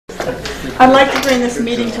I'd like to bring this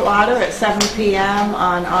meeting to order at 7 p.m.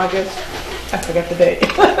 on August, I forget the date.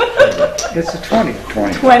 It's the 20th.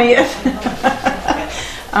 20th.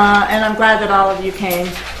 And I'm glad that all of you came.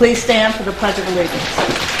 Please stand for the Pledge of Allegiance.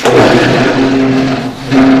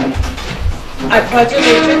 I pledge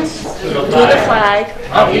allegiance to the flag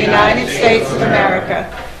of the United States of America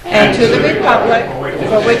and to the republic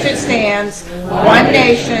for which it stands, one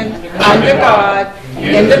nation, under God,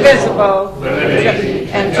 indivisible,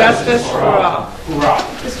 and justice for all.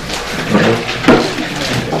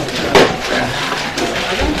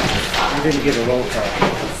 You didn't get a roll call.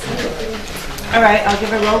 All right, I'll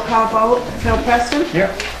give a roll call vote. Phil Preston?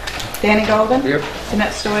 Yep. Danny Golden? Yep.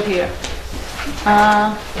 Jeanette Stewart here.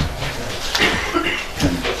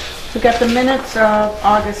 We got the minutes of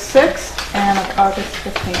August 6th and of August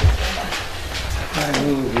 15th. I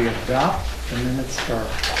move we adopt the minutes or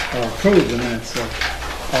approve the minutes of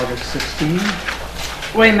August 16.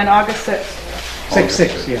 Wait a minute, August 6th.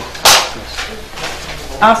 6, yeah.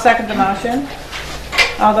 I'll second the motion.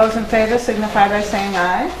 All those in favor signify by saying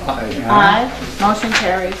aye. Aye. Aye. Motion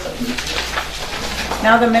carries.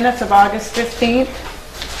 Now the minutes of August 15th.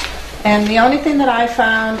 And the only thing that I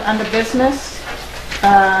found under business,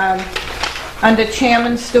 under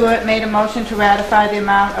Chairman Stewart made a motion to ratify the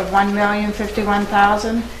amount of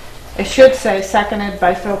 $1,051,000. It should say seconded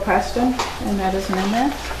by Phil Preston, and that isn't in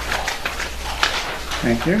there.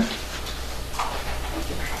 Thank you.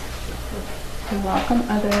 You're welcome.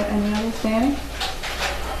 Are there any others, Danny?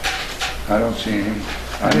 I don't see any.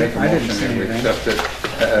 I make a didn't motion see that we anything. accept it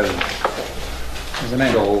as There's an A.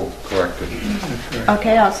 so corrected.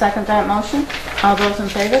 Okay, I'll second that motion. All those in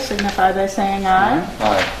favor signify by saying aye.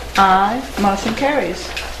 Aye. Aye. Motion carries.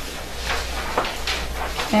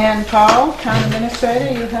 And Paul, Town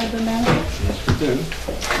Administrator, you have the minutes? Yes, we do.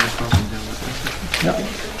 Yep.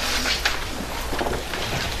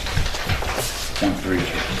 One for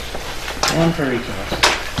each. One for each of us.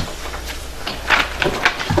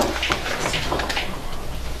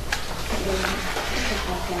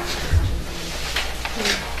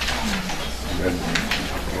 Good.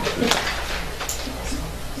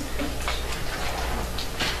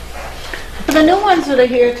 For the new ones that are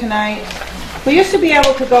here tonight, we used to be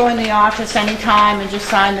able to go in the office anytime and just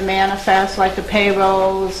sign the manifest, like the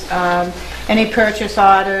payrolls, any purchase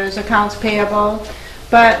orders, accounts payable.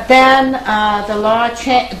 But then the law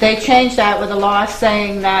they changed that with a law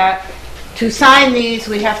saying that to sign these,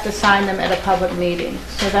 we have to sign them at a public meeting.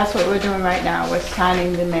 So that's what we're doing right now. We're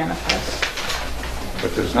signing the manifest.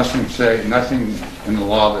 But there's nothing in the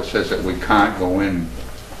law that says that we can't go in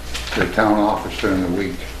to the town office during the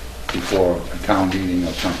week before a town meeting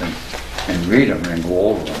or something and read them and go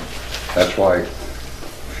over them. That's why,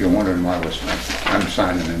 if you're wondering why I'm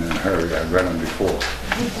signing them in a hurry, I've read them before.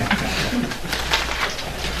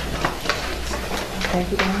 Thank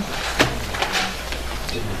you, Dan.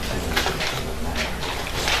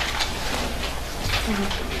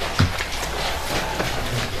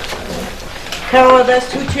 Carol, there's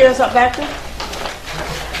 2 chairs up back there?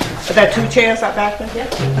 Are there 2 chairs up back there? Yeah.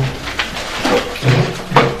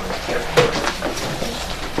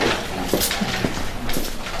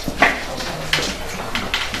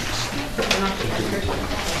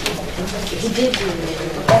 He did do it.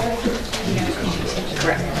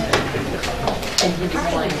 Correct. And he was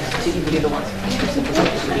flying to either the ones.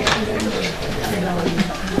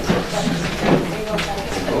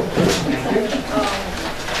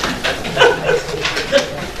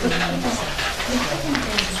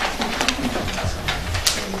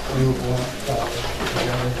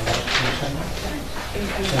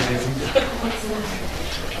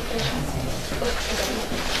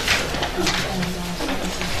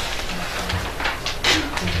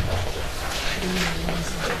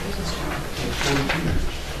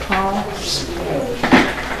 Paul?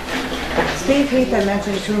 Steve Heath had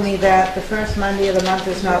mentioned to me that the first Monday of the month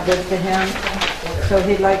is not good for him, so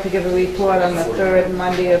he'd like to give a report on the 3rd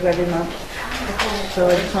Monday of every month. So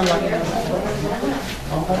I just want to let you know that.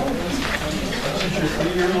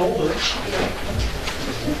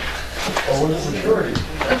 Oh, what is security?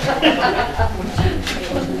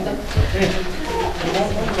 You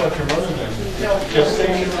won't know about your mother then. Just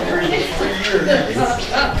saying security for 3 years.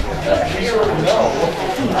 You sort of know.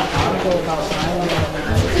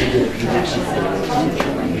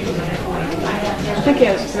 I think he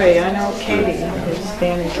has 3. I know Katie is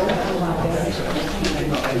Danny's.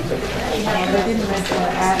 And they didn't mention to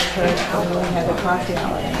ask her when we had the coffee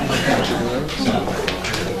hour.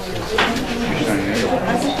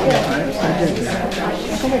 I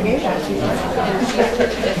think I gave that to you.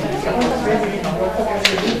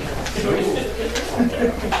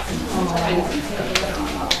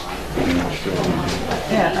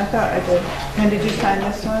 thought I did. And did you sign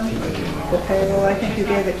this one? The payroll, I think you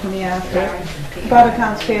gave it to me after. About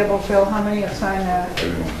accounts payable, Phil, how many have signed that?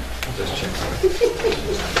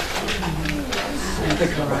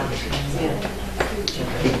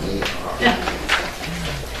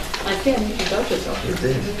 I think you can go to yourself. You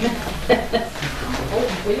did.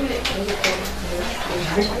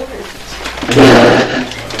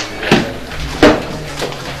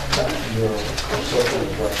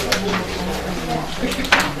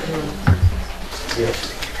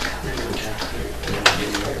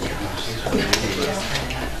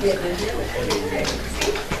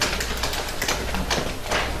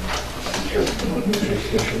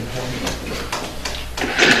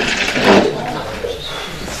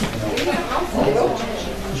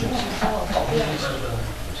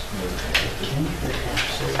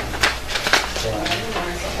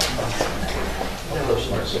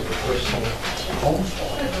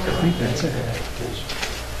 I think that's it.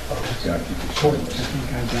 Yeah, I think it's I think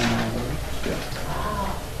I've done all of it.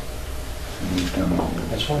 we've done all of it.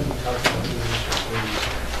 That's why we talked about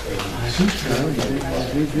I think so, you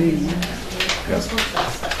did these. It's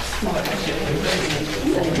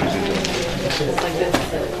like this.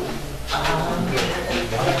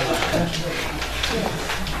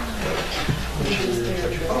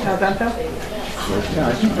 All done, Phil? Yeah,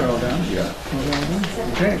 I think they're all done. Yeah. They're all done.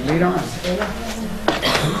 Okay, lead on.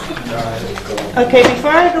 Okay,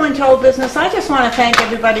 before I go into old business, I just want to thank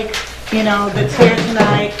everybody, that's here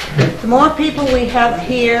tonight. The more people we have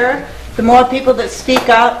here, the more people that speak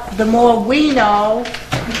up, the more we know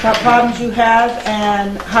what problems you have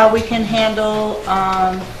and how we can handle,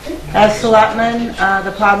 as selectmen,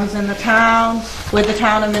 the problems in the town, with the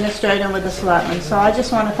town administrator and with the selectmen. So I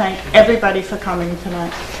just want to thank everybody for coming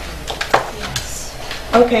tonight.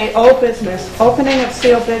 Okay, old business. Opening of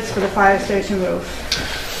sealed bids for the fire station roof.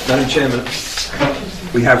 Madam Chairman,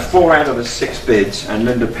 we have 4 out of the 6 bids, and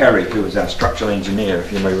Linda Perry, who was our structural engineer,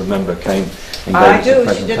 if you may remember, came and gave I us a do,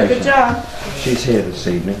 presentation. she did a good job. She's here this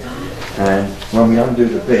evening, and when we undo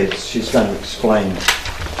the bids, she's going to explain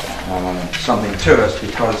something to us,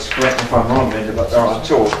 because, correct me if I'm wrong, Linda, but there are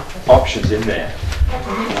 2 options in there.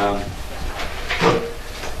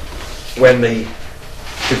 When the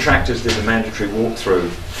contractors did the mandatory walkthrough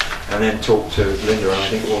and then talked to Linda, and I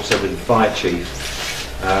think also with the fire chief,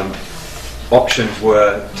 options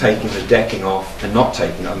were taking the decking off and not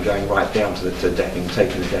taking it, and going right down to the decking,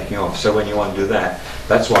 taking the decking off. So when you undo that,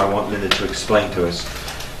 that's why I want Linda to explain to us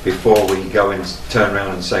before we go and turn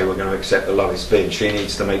around and say we're going to accept the lowest bid. She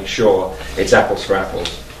needs to make sure it's apples for apples.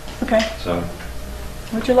 Okay. So,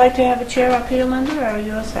 Would you like to have a chair up here, Linda, or are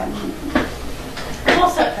you all set? I'm all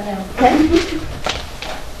set for now. Okay.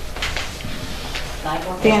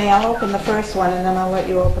 Danny, I'll open the first one and then I'll let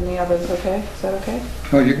you open the others, okay? Is that okay?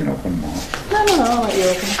 Oh, you can open them all. No, I'll let you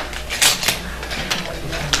open it.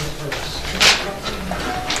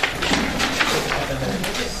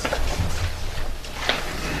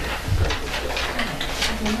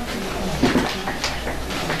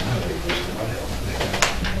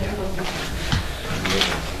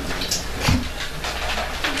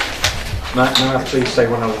 may I please say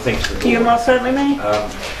one other thing to the You board? most certainly may.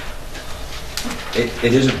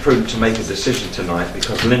 It isn't prudent to make a decision tonight,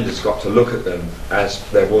 because Linda's got to look at them, as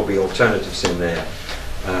there will be alternatives in there,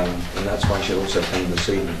 and that's why she also came this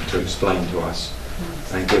evening to explain to us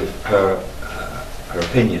and give her her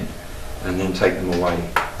opinion, and then take them away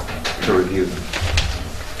to review them.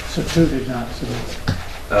 So 2 did not submit.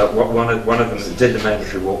 One of them did the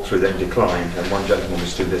mandatory walkthrough, then declined, and one gentleman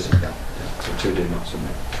was too busy. So 2 did not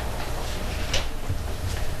submit.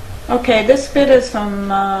 Okay, this bid is from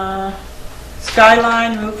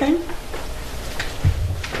Skyline Roofing.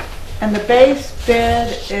 And the base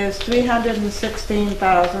bid is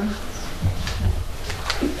 $316,000.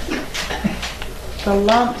 The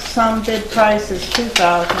lump sum bid price is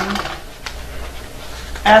 $2,000.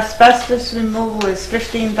 Asbestos removal is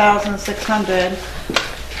 $15,600.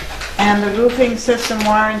 And the roofing system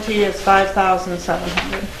warranty is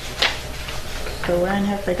 $5,700. So where in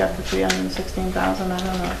heck they got the $316,000, I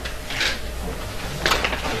don't know.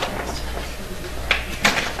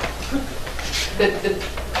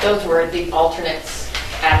 Those were the alternates,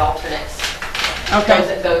 add alternates.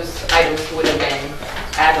 Okay. Those items would have been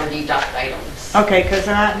add or deduct items. Okay, because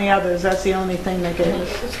they're not in the others, that's the only thing they gave us.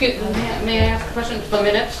 Excuse me, may I ask a question for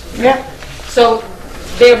minutes? Yep. So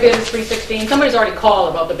their bid is 316. Somebody's already called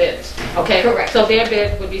about the bids, okay? Correct. So their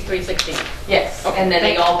bid would be 316. Yes, Okay, and then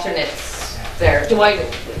thank the you. alternates, there. Do I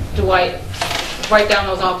write down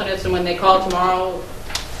those alternates, and when they call tomorrow,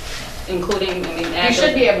 including, You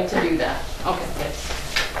should be able to do that. Okay. Yes.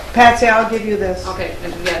 Patsy, I'll give you this. Okay,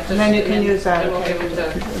 and yeah. just- And then you can use that, And we'll okay. give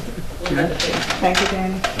them to Linda too. Thank you,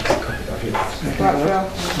 Danny. What, Phil?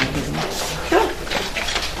 Sure.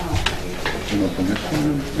 You open this one,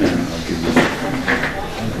 and I'll give you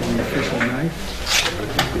The official knife,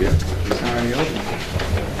 it's already open.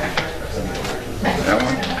 that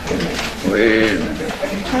one. Wait a minute,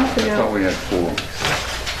 Trying to I figure thought out- we had 4.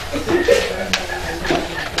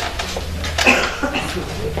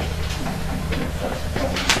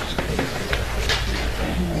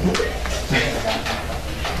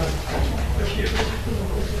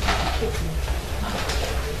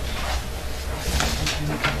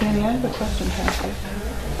 Danny, I have a question, Patsy.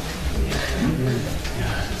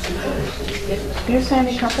 Do you see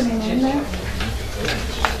any company name there?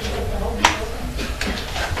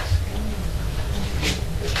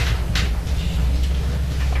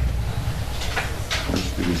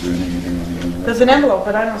 Is there anything on the envelope? There's an envelope,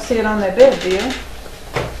 but I don't see it on their bid, do you?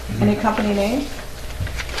 Any company name?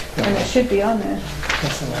 And it should be on there.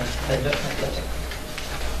 That's the last.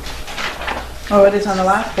 Oh, it is on the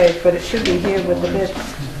last page, but it should be here with the bid.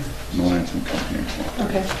 Melanson Company.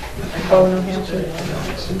 Okay. Oh, New Hampshire.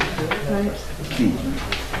 Right. Key.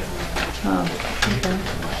 Oh, okay.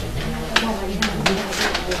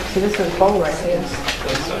 See, this is Bow right here.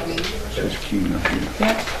 Says Key, not here.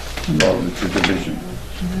 Yep. Oh, it's a division.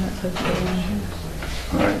 And then it says Bow right here.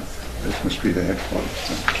 All right, this must be the headquarters.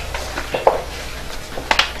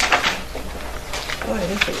 Boy,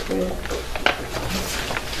 this is weird.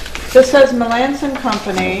 This says Melanson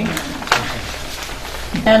Company,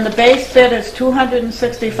 and the base bid is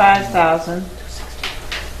 $265,000.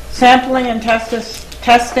 Sampling and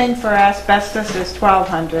testing for asbestos is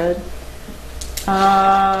 $1,200.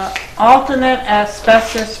 Alternate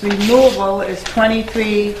asbestos removal is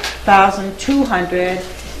 $23,200,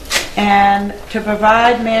 and to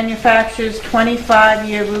provide manufacturer's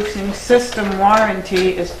 25-year roofing system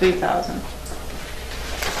warranty is $3,000.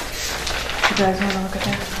 You guys want to look at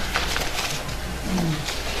that?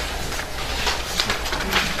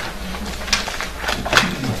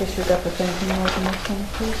 I guess you got the thing. Can you open this one,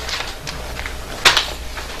 please?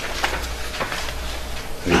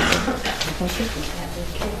 Thank you.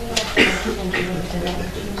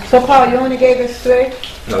 So Paul, you only gave us 3?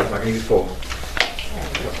 No, I can use 4.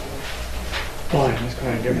 Boy, that's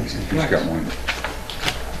quite a difference in He's price. got one.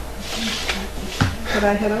 But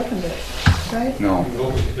I had opened it, right? No.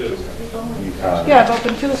 Yeah, I've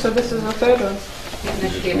opened 2, so this is the 3rd one.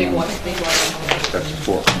 That should be a big one, big one. That's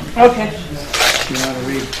 4. Okay. You want to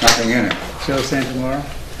read Nothing in it. Show Santa Laura,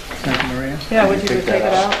 Santa Maria? Yeah, would you take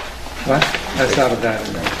it out? What? That's out of that.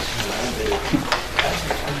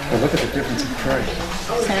 Well, look at the difference in price.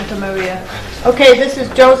 Santa Maria. Okay, this is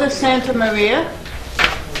Joseph Santa Maria.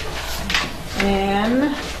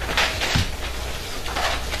 And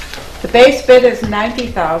the base bid is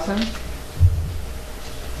 $90,000.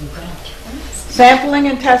 Sampling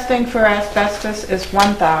and testing for asbestos is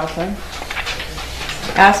 $1,000.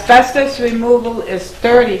 Asbestos removal is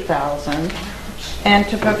 $30,000. And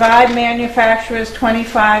to provide manufacturer's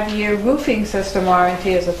 25-year roofing system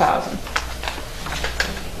warranty is $1,000.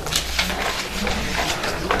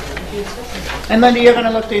 And Linda, you're going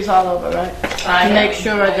to look these all over, right? I To am. make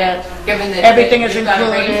sure that Given that everything is you've got a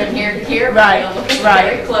range included. from here to here, Right, we'll look at it right.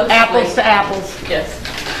 very closely. Apples to apples. Yes.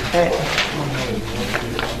 Okay.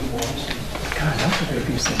 God, how could they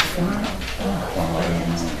be so far?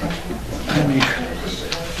 I mean,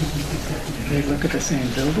 did they look at the same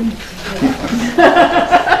building?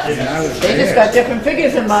 Yeah, I was They just there. got different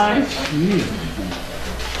figures in mind.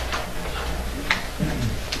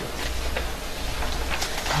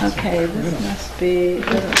 Okay, this must be, it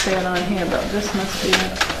doesn't say it on here, but this must be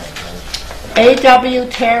A.W.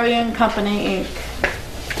 Tarian Company, Inc.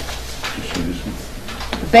 See this one?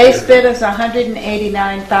 The base bid is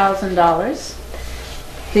 $189,000.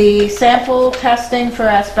 The sample testing for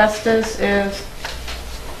asbestos is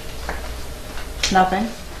nothing.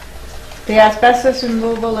 The asbestos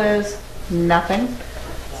removal is nothing.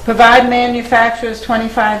 Provide manufacturer's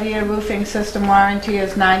 25-year roofing system warranty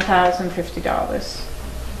is $9,050.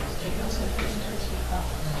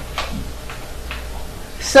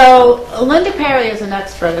 So Linda Perry is an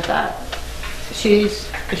expert at that. She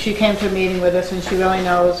came to a meeting with us and she really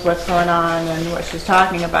knows what's going on and what she's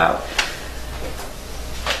talking about.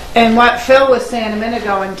 And what Phil was saying a minute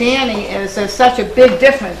ago and Danny is there's such a big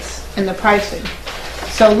difference in the pricing.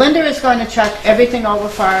 So Linda is going to check everything over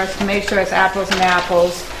for us to make sure it's apples and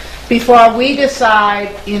apples before we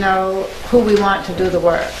decide, you know, who we want to do the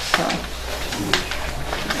work. So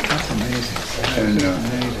That's amazing. And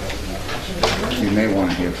Amazing. you may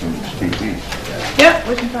want to hear from Steve East. Yeah,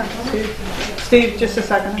 we can talk. Steve, just a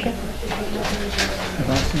second, okay?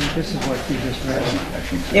 This is what you just read.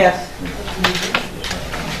 Yes.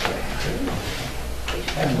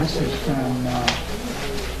 And this is from,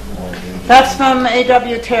 That's from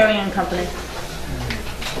A.W. Terry and Company.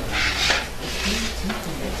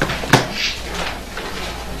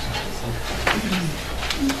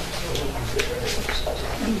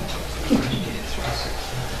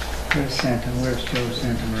 where's Joe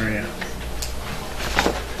Santa Maria?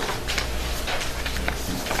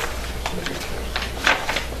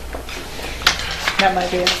 That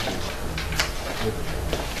might be it.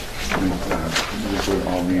 These would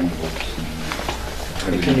all be in the books.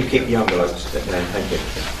 Can you keep the envelopes? Thank you.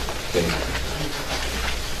 Okay.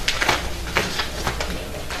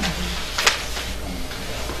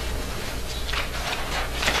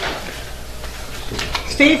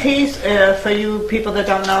 Steve, he's, for you people that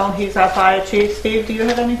don't know, he's our fire chief. Steve, do you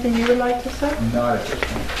have anything you would like to say? Not at this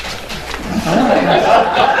point.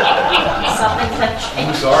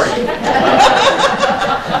 I'm sorry.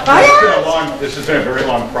 This has been a very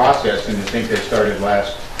long process, and I think they started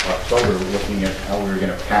last October looking at how we were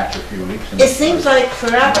going to patch a few leaks. It seems like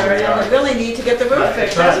forever, and we really need to get the roof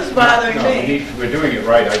fixed. This is bothering me. We're doing it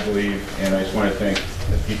right, I believe, and I just want to thank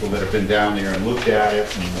the people that have been down there and looked at it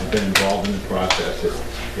and have been involved in the process.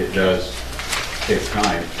 It does take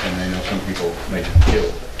time, and I know some people may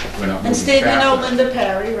feel we're not moving And Steve, you know fast enough. Linda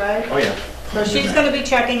Perry, right? Oh, yeah. So she's going to be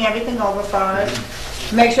checking everything over for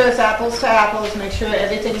us. Make sure it's apples to apples, make sure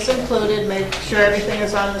everything is included, make sure everything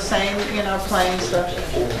is on the same, plane, so.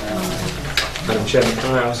 Madam Chairman,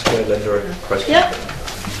 can I ask Linda a question? Yep.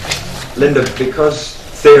 Linda, because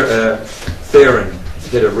Theron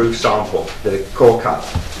did a roof sample, did a core cut,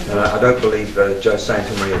 and I don't believe Joe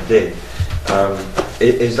Santa Maria did,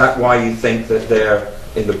 is that why you think that they're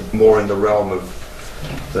more in the realm of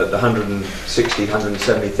the 160,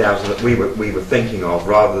 170,000 that we were thinking of,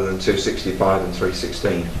 rather than 265 and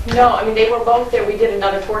 316? No, I mean, they were both there. We did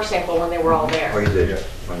another core sample when they were all there. Oh, you did? Yeah.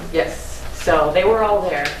 Right. Yes, so they were all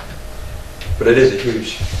there. But it is a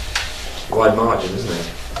huge, wide margin, isn't it?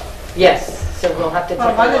 Yes, so we'll have to take a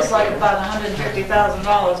Well, one look. is like about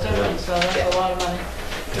 $150,000 difference, so that's a lot of money.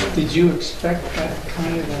 Did you expect that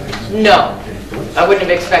kind of a... No, I wouldn't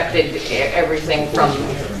have expected everything from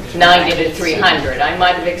 90 to 300. I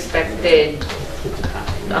might have expected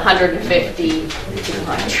 150,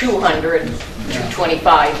 200,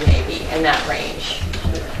 225 maybe, in that range.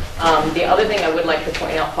 The other thing I would like to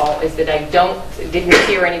point out, Paul, is that I didn't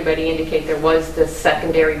hear anybody indicate there was the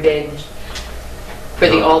secondary bid for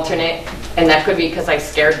the alternate, and that could be because I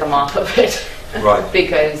scared them off of it. Right.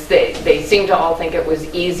 Because they seem to all think it was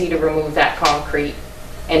easy to remove that concrete,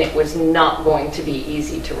 and it was not going to be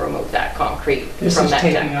easy to remove that concrete This from is that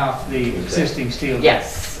taking deck. off the existing steel.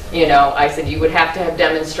 Yes, I said you would have to have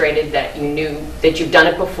demonstrated that you knew that you've done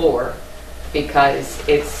it before, because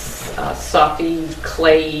it's soppy,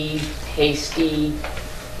 clayey, pasty,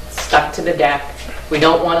 stuck to the deck. We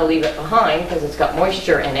don't want to leave it behind because it's got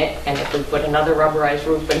moisture in it, and if we put another rubberized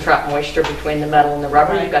roof and trap moisture between the metal and the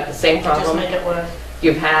rubber, you've got the same Just problem make it work.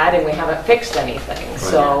 you've had, and we haven't fixed anything. Right.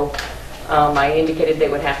 So I indicated they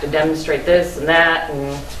would have to demonstrate this and that,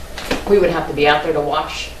 and we would have to be out there to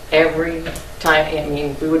watch every time. I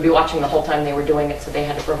mean, we would be watching the whole time they were doing it, so they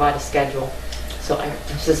had to provide a schedule. So I'm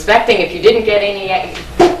suspecting if you didn't get any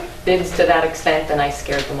bids to that extent, then I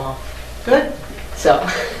scared them off. Good. So.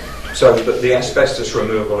 So the asbestos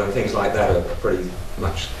removal and things like that are pretty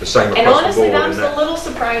much the same across And the honestly, board. I was a little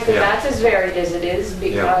surprised that that's as varied as it is,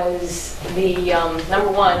 because the number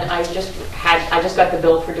one, I just got the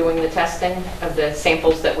bill for doing the testing of the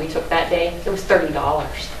samples that we took that day. It was $30.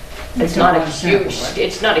 It's not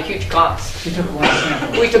a huge cost. You took one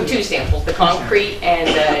sample. We took two samples, the concrete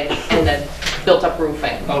and the built-up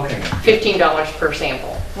roofing. Okay. $15 per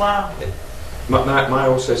sample. Wow. Might I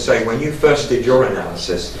also say, when you first did your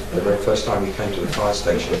analysis, the very first time you came to the fire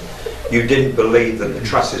station, you didn't believe that the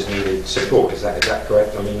trusses needed support. Is that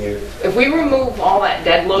correct? I mean, If we remove all that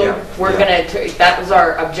dead load, that was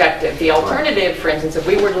our objective. The alternative, for instance, if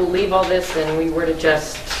we were to leave all this and we were to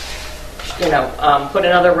just, put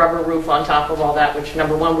another rubber roof on top of all that, which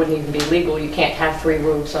number one wouldn't even be legal. You can't have 3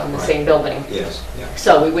 roofs on the same building. Yes. Yeah.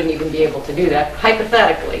 So we wouldn't even be able to do that.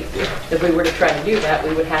 Hypothetically, if we were to try to do that,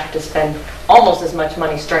 we would have to spend almost as much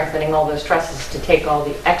money strengthening all those trusses to take all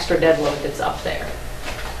the extra dead load that's up there.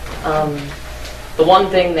 The one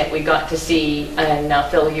thing that we got to see, and now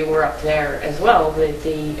Phil, you were up there as well, that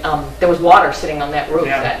there was water sitting on that roof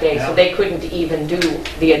that day, so they couldn't even do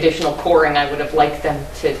the additional coring I would have liked them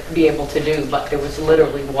to be able to do, but there was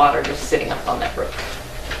literally water just sitting up on that roof.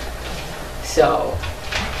 So,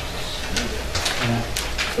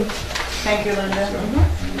 Thank you, Linda.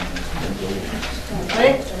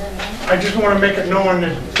 Okay? I just want to make it known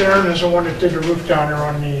that Darren is the one that did the roof down there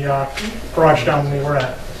on the garage down where we were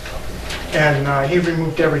at. And he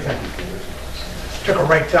removed everything. Took it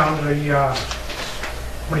right down to the,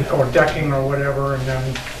 what do you call it, decking or whatever, and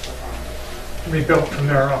then rebuilt from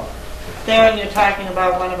there up. Darren, you're talking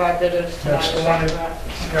about one of our bidders tonight. That's the is one, that correct?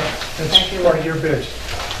 yeah, Thank you. that's part of your bids.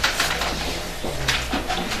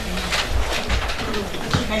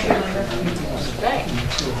 Thank you, Linda. Okay.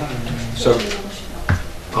 So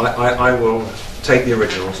I will take the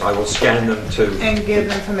originals, I will scan them to, And give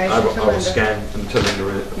information I to will Linda. scan them to Linda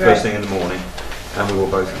Right. first thing in the morning, and we will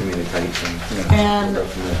both communicate and And we'll go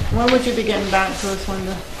from there. when would you be getting back to us,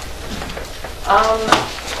 Linda?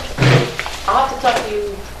 I'll have to talk to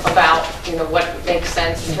you about, what makes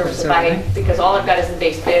sense in terms of because all I've got is the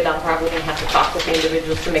base bid. I'm probably going to have to talk with the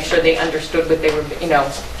individuals to make sure they understood what they were,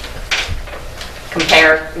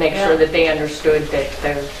 compare, make sure Yeah. that they understood that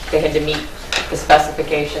they had to meet the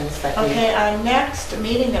specifications that we... Okay, our next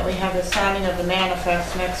meeting that we have is signing of the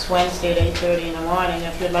manifest next Wednesday at 8:30 in the morning.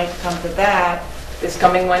 If you'd like to come to that, This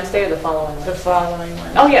coming Wednesday or the following? the following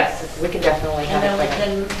Wednesday. Oh, yes, we can definitely And have then we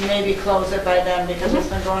it. can maybe close it by then, because it's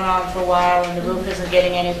been going on for a while, and the roof isn't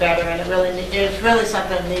getting any better, and it's really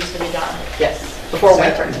something that needs to be done. Yes, before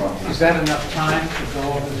winter. Is that enough time to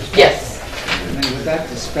go over this? Yes. I mean, with that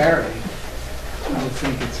disparity, I would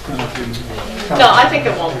think it's going to be tough. No, I think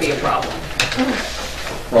it won't be a problem.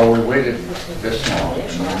 Well, we waited this long,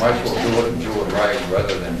 so we might as well do it and do it right,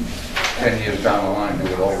 rather than 10 years down the line, do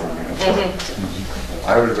it over again. Mm-hmm.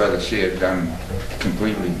 I would rather see it done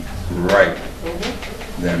completely right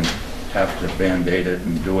than have to Band-Aid it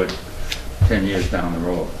and do it 10 years down the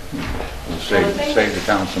road. We'll save the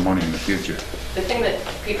town some money in the future. The thing that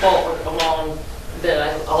people,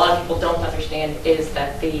 that a lot of people don't understand is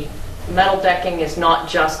that the metal decking is not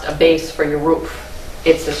just a base for your roof.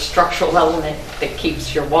 It's a structural element that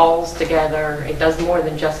keeps your walls together. It does more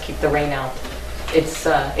than just keep the rain out. It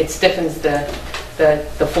stiffens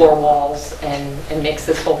the floor walls and makes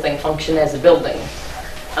this whole thing function as a building,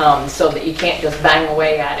 so that you can't just bang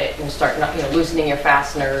away at it and start loosening your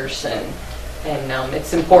fasteners, and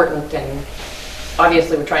it's important. And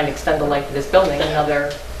obviously we're trying to extend the life of this building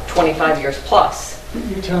another 25 years plus.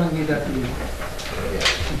 You're telling me that the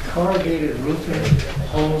corrugated roofing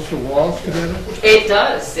holds the walls together? It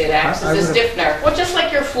does. It acts as a stiffener. Well, just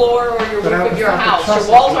like your floor or your But I roof of would your thought the house. Your trusses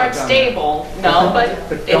walls would aren't have done stable. No, but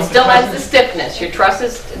But it don't still the has the trusses- stiffness. Your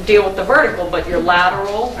trusses deal with the vertical, but your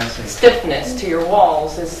lateral I see. stiffness to your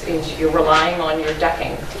walls is you're relying on your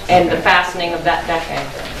decking and the fastening of that decking.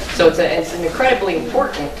 So it's an incredibly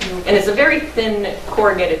important, and it's a very thin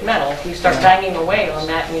corrugated metal. You start banging away on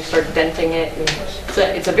that and you start denting it, and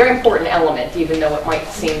it's a very important element, even though it might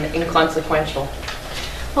seem inconsequential.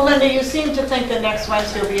 Well, Linda, you seem to think that next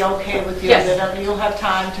Wednesday will be okay with you, Yes. that you'll have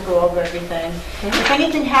time to go over everything. If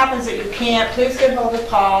anything happens that you can't, please get hold of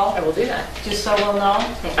Paul, I will do that. just so we'll know,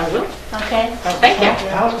 I will. okay? Thank you.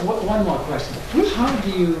 One more question.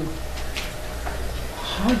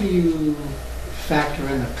 How do you factor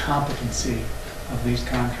in the competency of these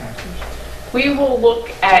contractors? We will look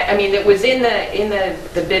at, it was in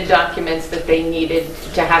the bid documents that they needed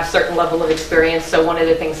to have certain level of experience, so one of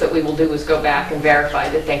the things that we will do is go back and verify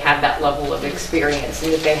that they have that level of experience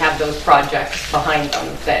and that they have those projects behind them,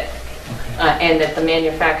 and that a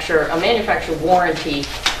manufacturer warranty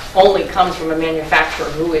only comes from a manufacturer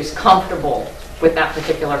who is comfortable with that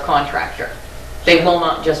particular contractor. They will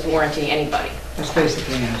not just warranty anybody. That's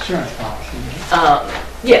basically an insurance policy.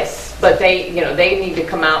 Yes, but they need to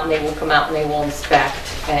come out, and they will come out and they will inspect,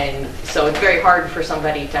 and so it's very hard for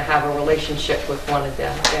somebody to have a relationship with one of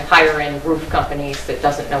the higher-end roof companies that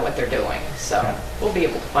doesn't know what they're doing. So we'll be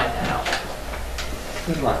able to find that out.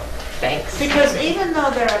 Good luck. Thanks. Because even though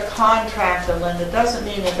they're a contractor, Linda, doesn't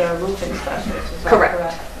mean that they're a roofing specialist, is that Correct.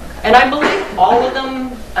 correct? And I believe all of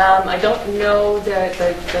them, I don't know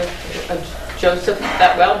Joseph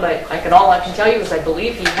that well, but all I can tell you is I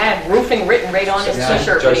believe he had roofing written right on his Yeah,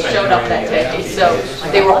 t-shirt when he Joseph, showed up that yeah. day. So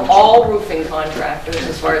they were all roofing contractors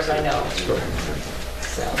as far as I know.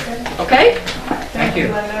 So, okay? Thank you,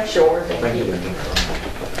 Linda. Sure. Thank you, Linda.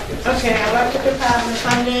 Okay, electric department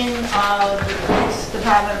funding, the police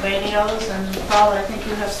department radios, and Paul, I think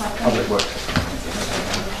you have something? Public Works.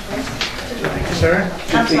 Sir?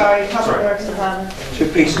 I'm sorry, Public Works Department. Two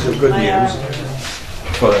pieces of good news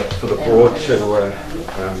for the board,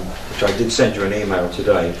 which I did send you an email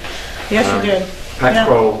today. Yes, you did.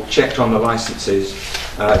 Patrol checked on the licenses.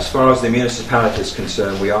 As far as the municipality is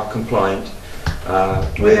concerned, we are compliant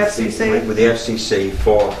With FCC? with the FCC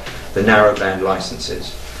for the narrowband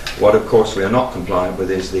licenses. What, of course, we are not compliant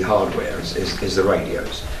with is the hardware, is the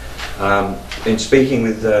radios. In speaking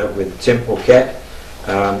with Tim Paquette,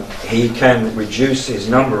 he can reduce his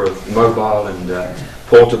number of mobile and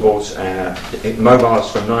portables.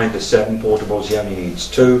 Mobiles from 9 to 7, portables he only needs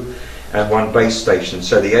 2, and 1 base station.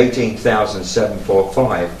 So the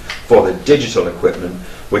 18,745 for the digital equipment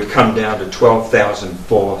would come down to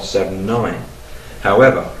 12,479.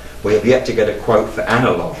 However, we have yet to get a quote for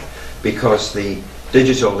analog, because the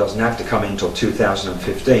digital doesn't have to come in until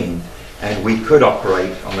 2015, and we could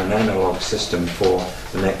operate on an analog system for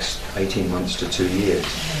the next 18 months to 2 years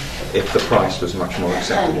if the price was much more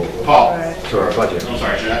acceptable Paul, to our budget. I'm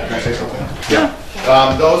sorry, can I say something? Yeah.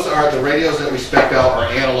 Those are the radios that we spec'd out are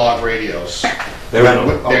analog radios. They're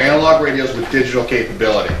analog. They're analog radios with digital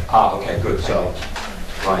capability. Ah, okay, good. So,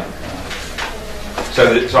 Right. So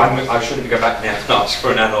I shouldn't go back now and ask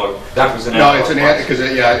for an analog. That was an no, analog. it's an because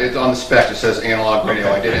it's on the spec. It says analog radio.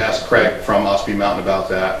 Okay. I did ask Craig from Osby Mountain about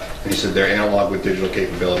that, and he said they're analog with digital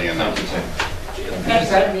capability in them. Does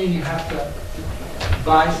that mean you have to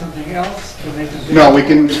buy something else to make it? No, we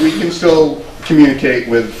can still communicate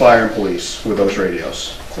with fire and police with those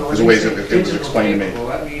radios. So There's when ways you that say it was digital explained to me. capable,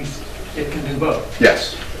 that means it can do both,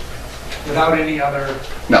 Yes. without any other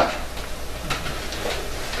No.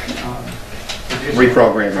 additional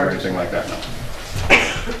Reprogramming or anything like that. No.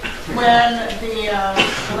 When the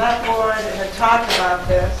select board had talked about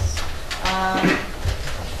this,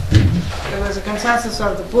 there was a consensus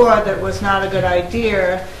of the board that it was not a good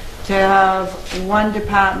idea to have one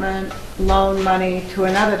department loan money to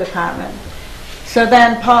another department. So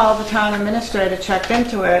then Paul, the town administrator, checked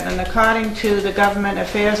into it, and according to the government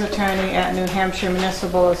affairs attorney at New Hampshire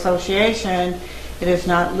Municipal Association, it is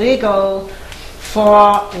not legal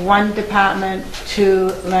for one department to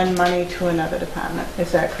lend money to another department.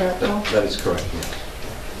 Is that correct, Paul? That is correct, yes.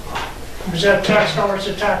 Was that tax dollars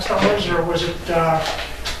to tax dollars, or was it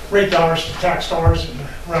rate dollars to tax dollars and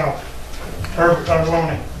rental, or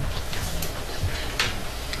loaning?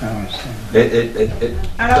 I don't understand.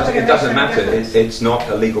 It doesn't matter. It's not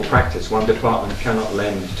a legal practice. One department cannot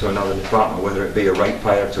lend to another department, whether it be a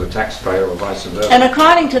ratepayer to a taxpayer or vice versa. And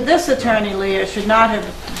according to this attorney, Lee, it should not have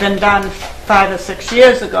been done 5 or 6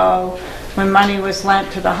 years ago when money was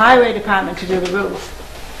lent to the highway department to do the roof.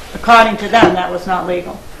 According to them, that was not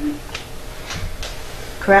legal.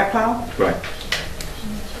 Correct, Paul? Right.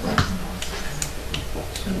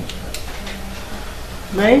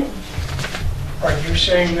 Lee? Are you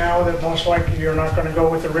saying now that most likely you're not going to go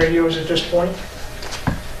with the radios at this point?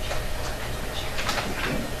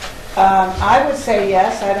 I would say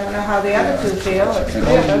yes. I don't know how the other two feel. It's three of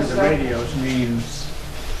us, The so- radios means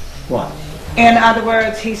what? In other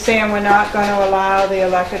words, he's saying we're not going to allow the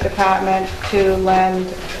electric department to lend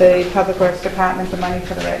the public works department the money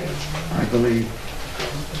for the radios. I believe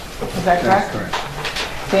Is that that's correct?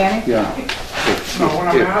 correct. Danny? Yeah. No, what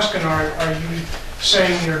I'm asking, are you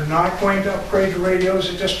saying you're not going to upgrade the radios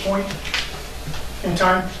at this point in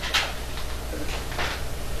time?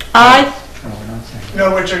 I No, we're not saying. In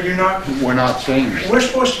other words, are you not, We're not saying that. we're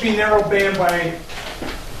supposed to be narrow band by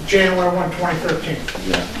January 1, 2013.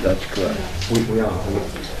 Yeah, that's correct.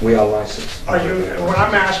 We are licensed. Are you, what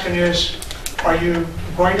I'm asking is, are you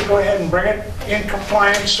going to go ahead and bring it in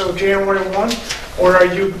compliance so January 1, or are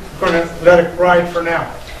you going to let it ride for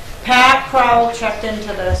now? Pat Crowell checked into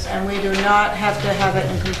this, and we do not have to have it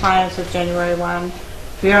in compliance with January 1.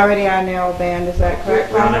 We already are narrow band, is that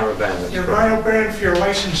correct, We are Paul? narrow band. That's You're correct. narrow band for your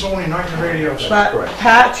license only, not your radios. But correct.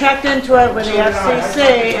 Pat checked into it with the So did I.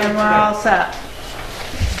 FCC, and we're all set.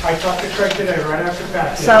 I talked to Craig today, right after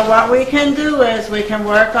Pat did. So what we can do is, we can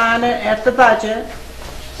work on it at the budget.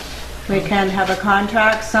 We can have a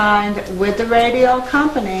contract signed with the radio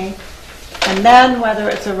company, and then whether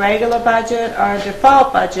it's a regular budget or a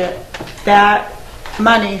default budget, that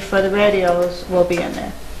money for the radios will be in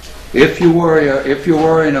there. If you're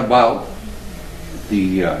worrying about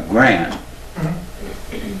the grant,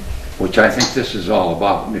 which I think this is all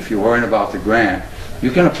about, if you're worrying about the grant, you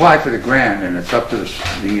can apply for the grant, and it's up to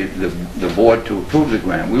the board to approve the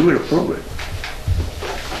grant. We would approve it.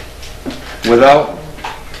 Without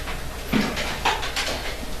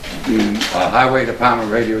the highway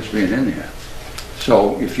department radios being in there.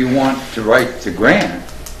 So if you want to write the grant,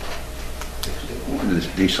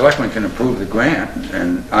 the selectmen can approve the grant,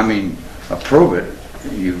 and, approve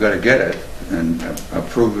it, you've got to get it, and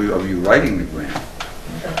approve of you writing the grant.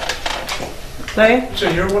 Lee? So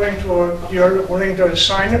you're willing to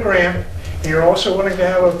sign the grant, and you're also willing to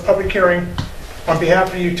have a public hearing on behalf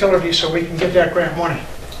of the utilities so we can get that grant money?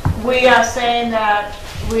 We are saying that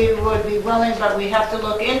we would be willing, but we have to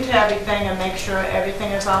look into everything and make sure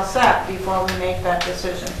everything is all set before we make that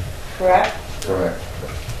decision. correct? Correct.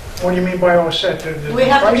 What do you mean by all set? The We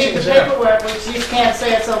have to read pricing the is there. paperwork, which you can't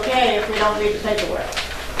say it's okay if we don't read the paperwork.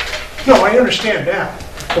 No, I understand that.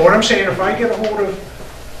 But what I'm saying, if I get a hold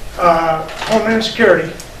of Homeland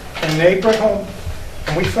Security and they bring home,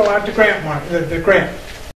 and we fill out the grant money, the grant,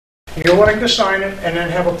 you're willing to sign it and then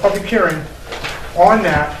have a public hearing on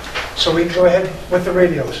that, so we can go ahead with the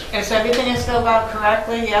radios. If everything is filled out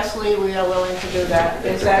correctly, yes, Lee, we are willing to do that.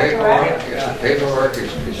 Is The that paperwork- correct? If the paperwork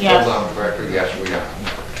is Yes. filled out correctly, yes, we are.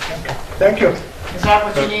 Thank you. Is that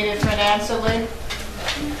what you needed for an answer, Lee?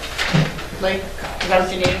 Lee, is that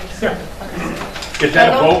what you needed? Yeah. Is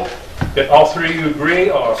that a vote that all three of you agree,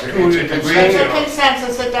 or two of you It's a agree? It's a or-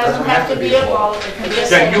 consensus, it doesn't have to be a vote, it can be a That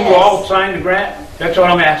say you yes. all signed the grant? That's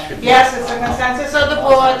what I'm asking. Yes, it's a consensus of the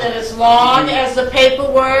board that as long as the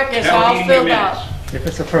paperwork is That would all be in filled your out. minutes. If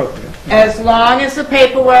it's appropriate. As long as the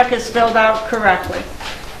paperwork is filled out correctly.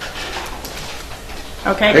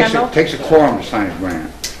 Okay, Kendall? Takes a quorum to sign a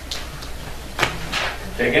grant.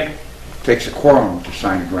 Say again? Takes a quorum to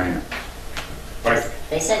sign a grant. Right.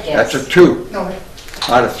 They said That's yes. a 2 No,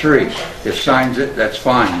 out of 3. If signs it, that's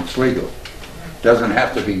fine, it's legal. Doesn't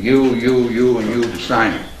have to be you, and you to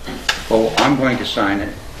sign it. Well, I'm going to sign it,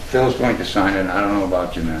 Phil's going to sign it, I don't know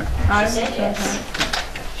about Jeanette. I She said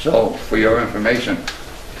yes. So, for your information,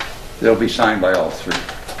 they'll be signed by all 3.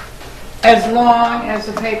 As long as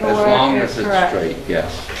the As long paperwork as is it's correct. straight,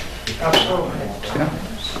 yes. absolutely. Yeah.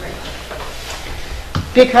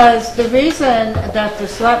 Because the reason that the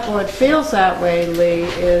select board feels that way, Lee,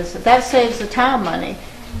 is that saves the town money.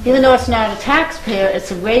 Even though it's not a taxpayer,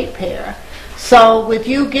 it's a ratepayer. So with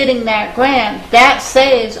you getting that grant, that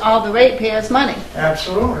saves all the ratepayers' money.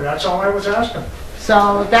 Absolutely, that's all I was asking.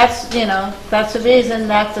 So that's, that's the reason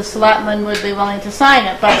that the selectmen would be willing to sign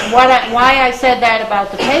it. But why I said that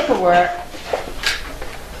about the paperwork,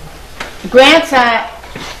 grants are,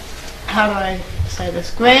 how do I say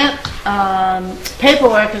this? Grant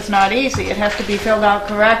paperwork is not easy. It has to be filled out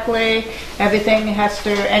correctly. Everything has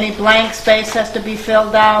to, any blank space has to be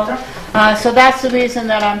filled out. So that's the reason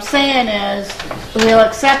that I'm saying is we'll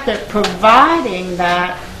accept it providing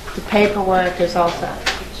that the paperwork is all set.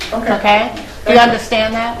 Okay? Do you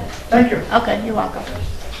understand that? Thank you. Okay, you're welcome.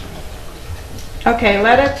 Okay,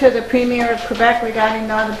 letter to the Premier of Quebec regarding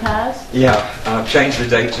Northern Pass. Yeah, I've changed the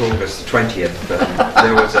date to August the 20th, but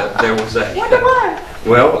Wonder why?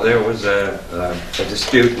 well, there was a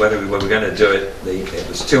dispute whether we were going to do it. It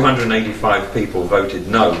was 285 people voted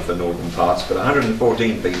no for Northern Pass, but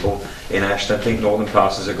 114 people in Ashland think Northern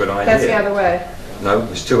Pass is a good idea. That's the other way. No, it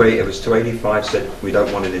was 285 said we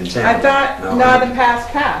don't want it in town. I thought No, Northern Pass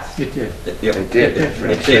passed. It did. Yeah, It did.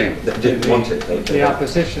 It did. They didn't want it. The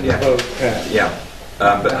opposition Yeah. vote passed. Yeah,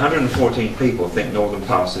 but 114 people think Northern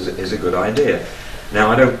Pass is a good idea.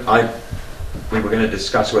 Now, we were going to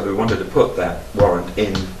discuss whether we wanted to put that warrant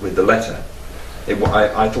in with the letter.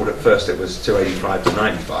 I thought at first it was 285 to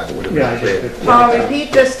 95. It would have Yeah, been clear. I just- Paul,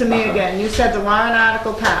 repeat this to me again. You said the warrant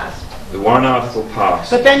article passed. The warrant article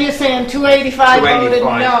passed. But then you're saying 285 voted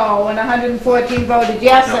 285. no and 114 voted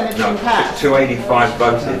yes and it didn't pass. 285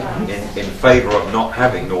 voted in favour of not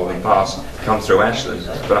having Northern Pass come through Ashland,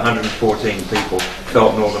 but 114 people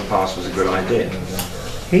felt Northern Pass was a good idea.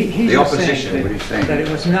 He's The just opposition, saying what he's saying. that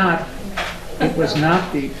it was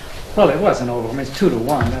not the, well, it wasn't over, I mean, it's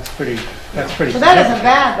 2-1, that's pretty Well, that isn't significant.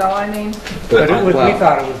 bad though, I mean, But it was, we well-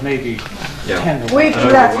 thought it was maybe Yeah. 10-1.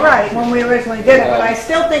 that's right, when we originally did it, but I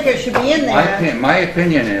still think it should be in there. My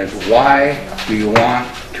opinion is, why do you want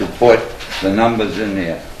to put the numbers in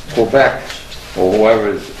there? Quebec, or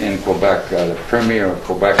whoever's in Quebec, the Premier of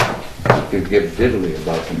Quebec, could give diddly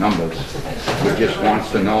about the numbers. He just wants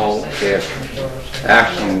to know if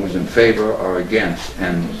Ashland was in favor or against.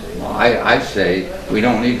 And I say, we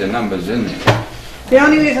don't need the numbers in there. The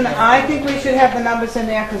only reason I think we should have the numbers in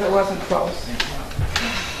there because it wasn't close.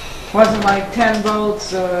 Wasn't like 10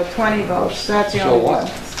 votes or 20 votes, that's the So only what?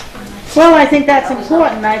 one. Well, I think that's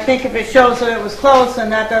important. I think if it shows that it was close, then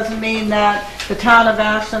that doesn't mean that the town of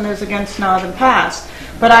Ashland is against Northern Pass.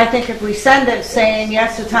 But I think if we send it saying,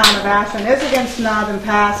 yes, the town of Ashland is against Northern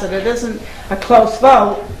Pass, and it isn't a close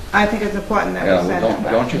vote, I think it's important that Yeah, we send well, it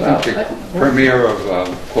back. don't you think the Premier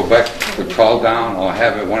of Quebec would call down, or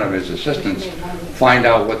have one of his assistants find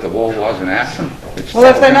out what the vote was in Ashland? It's Well,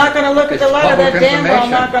 if they're public- not going to look at the it's letter, public they're damn well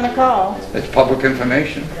information. not going to call. It's public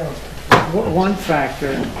information. One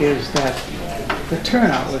factor is that the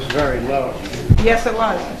turnout was very low. Yes, it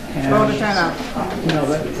was. Voter turnout. You know,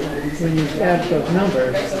 that when you add those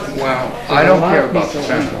numbers, Well, I don't care about the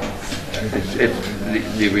turnout.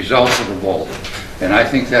 It's the results of the vote. And I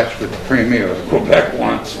think that's what the Premier of Quebec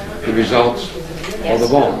wants, the results of the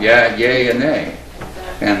vote. Yeah, yay and nay.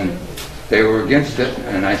 And they were against it,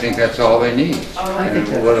 and I think that's all they need. And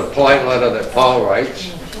with a polite letter that Paul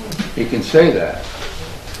writes, he can say that,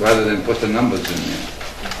 rather than put the numbers in there.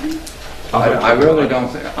 I really don't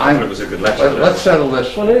think, I thought it was a good letter. let's settle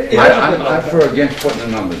this. I'm for against putting the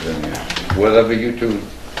numbers in there. Whatever you two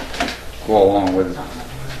go along with,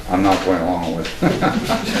 I'm not going along with.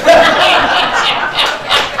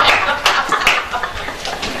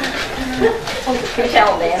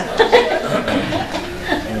 Tell them.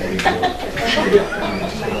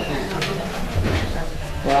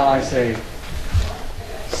 Well, I say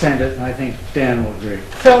send it, and I think Dan will agree.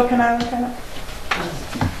 Phil, can I look at it?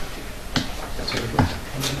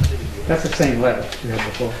 That's the same letter we had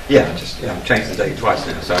before. Yeah, just changed the date twice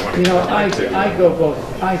now, so I want You know, to... I go both,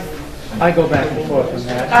 I go back and forth on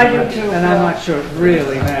that. I do too. And I'm not sure it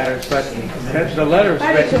really matters, but the letter is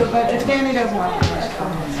I do written. too, but if Danny doesn't want it.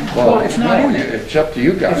 Well, it's not in there. It's up to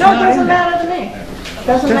you guys. No, it doesn't matter to me.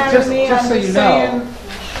 Doesn't matter to me, just I'm so just you saying, know,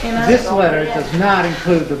 you know. This letter does not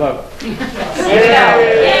include the vote. Yay,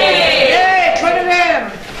 put it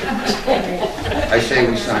in. I say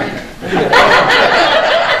we sign it.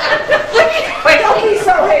 Wait, don't be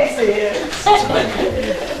so hasty.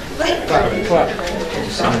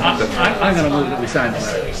 I'm going to move that we sign the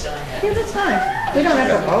letter. Yeah, that's fine. We don't have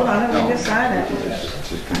to vote on it, we just sign it. It's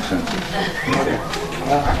just consensus.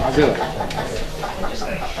 I'll do it.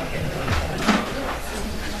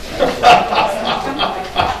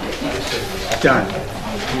 Done.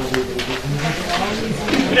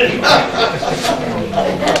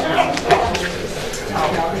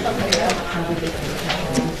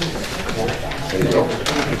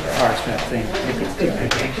 Parsnip thing.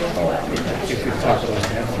 You could talk about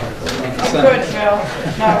that. Good, Phil.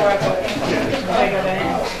 Not working. Bigger than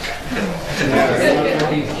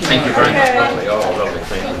Thank you very much, lovely. Oh, lovely,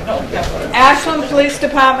 thank you. Ashland Police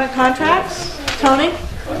Department contracts. Tony?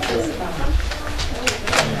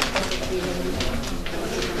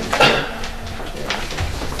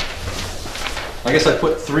 I guess I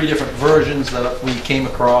put 3 different versions that we came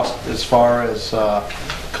across as far as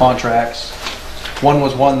contracts. One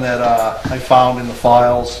was one that I found in the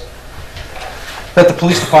files that the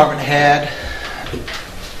police department had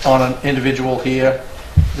on an individual here.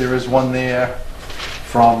 There is one there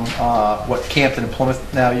from what Campton and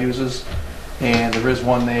Plymouth now uses, and there is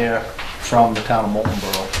one there from the town of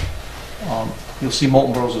Moultonborough. You'll see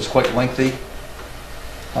Moultonborough's is quite lengthy.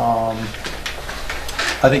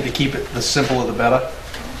 I think to keep it the simpler the better.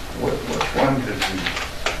 Which one does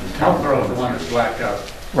the town borough, the one that's blacked out?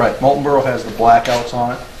 Right, Moultonborough has the blackouts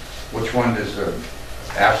on it. Which one does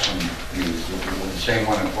Ashland use? The same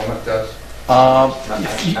one that Plymouth does?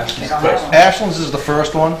 Ashland's is the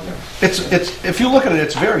first one. It's if you look at it,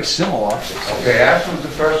 it's very similar. Okay, Ashland's the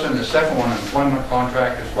first one, the second one, employment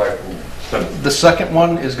contract is like... The second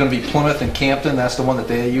one is going to be Plymouth and Campton. That's the one that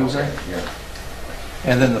they're using. Okay, yeah.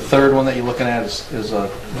 And then the third one that you're looking at is a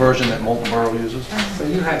version that Moultonborough uses. So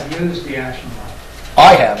you have used the Ashland one?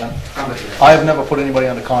 I haven't. Somebody has. I have never put anybody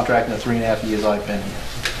under contract in the 3.5 years I've been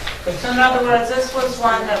here. So in other words, this was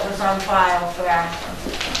one that was on file for Ashland.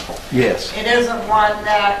 Yes. It isn't one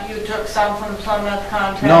that you took some from Plymouth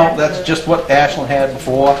contract? No, that's just what Ashland had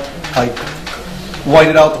before. I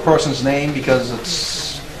whited out the person's name because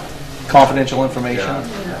it's confidential information.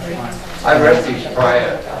 I read these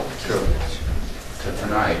prior to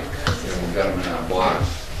tonight, we got them in our box.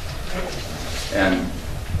 And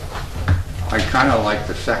I kind of like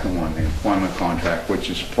the second one, the employment contract, which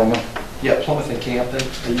is Plymouth. Yeah, Plymouth and Campton,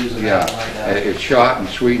 they're using Yeah, that right now. it's short and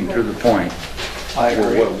sweet and to the point. I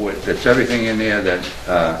agree. It's everything in there that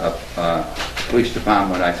a police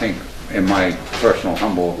department, I think, in my personal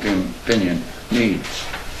humble opinion, needs.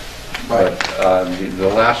 Right. But the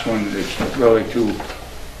last one is really too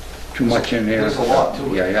much in there. There's a lot to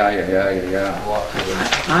it. Yeah. A lot to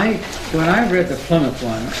it. When I read the Plymouth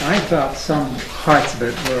one, I thought some parts of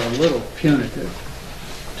it were a little punitive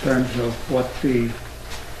in terms of what the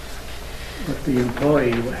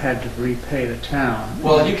employee had to repay the town.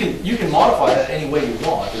 Well, you can modify that any way you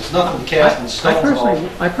want. There's nothing cast in stone at all.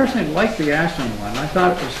 I personally liked the Ashland one. I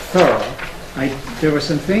thought it was thorough. There were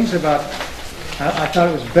some things about, I thought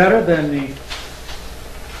it was better than the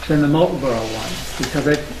Moultonborough one, because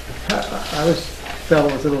I felt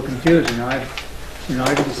it was a little confusing. I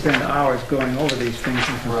didn't spend hours going over these things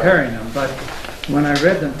and comparing them, but when I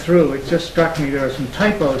read them through, it just struck me there were some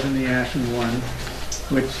typos in the Ashland one,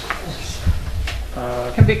 which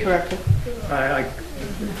Can be corrected.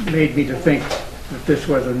 made me to think that this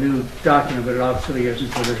was a new document, but it obviously isn't,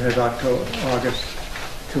 because it has August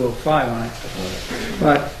 205 on it.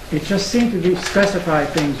 But it just seemed to specify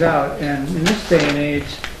things out, and in this day and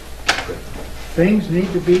age, things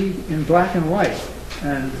need to be in black and white.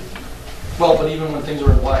 And Well, but even when things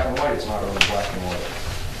are in black and white, it's not really black and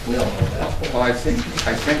white. We don't know that. Well, I think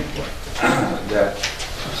that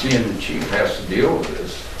seeing the chief has to deal with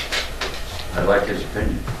this, I'd like his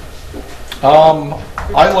opinion.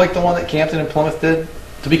 I like the one that Campton and Plymouth did.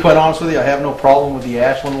 To be quite honest with you, I have no problem with the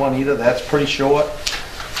Ashland one either. That's pretty short.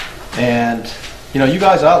 And, you know, you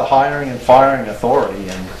guys are the hiring and firing authority,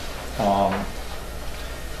 and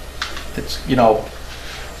it's, you know,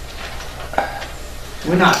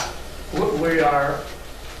 we're not. We are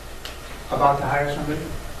about to hire somebody?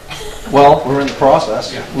 well, we're in the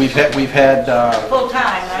process. Yeah. We've had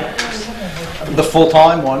Full-time, right? the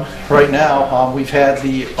full-time one right now. We've had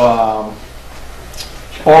the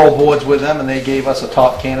oral boards with them, and they gave us a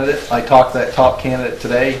top candidate. I talked to that top candidate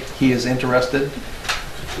today. He is interested.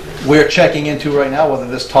 We're checking into right now whether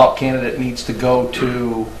this top candidate needs to go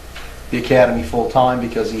to the academy full-time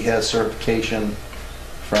because he has certification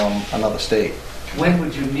from another state. When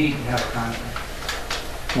would you need to have a contract?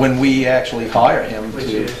 When we actually hire him Which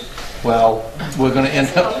to, is? well, we're going to end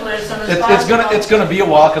up. Hopefully as soon as It's going to be a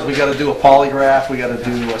while because we got to do a polygraph, we got to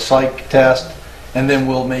do a psych test, and then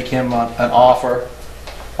we'll make him an offer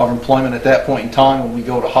of employment at that point in time. When we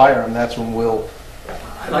go to hire him, that's when we'll.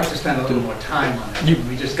 I'd like to spend a little more time on it. You,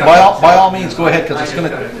 We just by got all means, go ahead because I just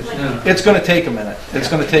got it this noon. it's going to take a minute. It's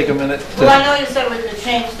going to take a minute. Well, I know you said we could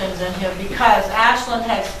change things in here because Ashland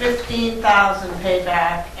has 15,000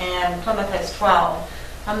 payback and Plymouth has 12.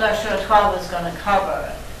 I'm not sure 12 is going to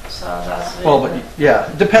cover it, so that's the Well, reason. but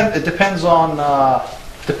yeah, it depends on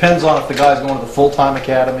if the guy's going to the full-time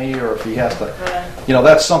academy or if he has to. Right. You know,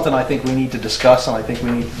 that's something I think we need to discuss, and I think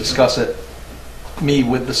we need to discuss it, me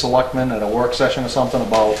with the selectmen at a work session or something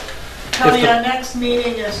about. Tony, if the- our next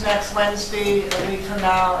meeting is next Wednesday, a week from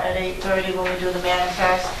now, at 8:30 when we do the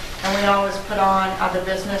manifest. And we always put on other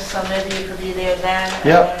business, so maybe you could be there then.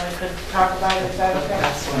 Yep. And then we could talk about it. Is that okay?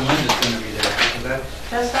 That's when Linda's going to be there. So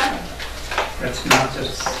That's fine. that's not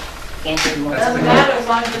just, Doesn't matter, as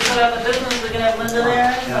long as we put on the business, we can have Linda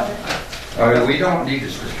there. yeah. I mean, we don't need to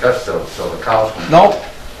discuss those, so the cows can... No,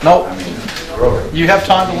 I mean, really. you have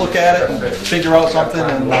time to look at it and figure out something, We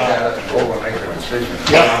have time to and look at it and go and make a decision.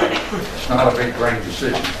 yeah, It's not a big brain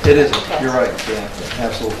decision. it isn't. You're right, Dan.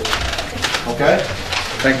 Absolutely. Okay.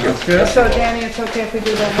 Thank you. So Danny, it's okay if we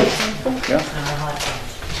do that next week? Yeah.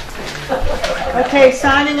 Okay,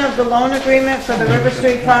 signing of the loan agreement for the River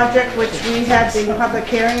Street project, which we had the public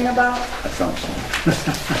hearing about.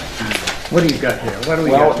 What do you got here? What do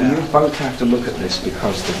we Well, got you now? both have to look at this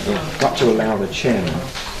because they've got to allow the chairman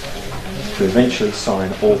to eventually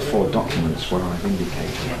sign all four documents where I've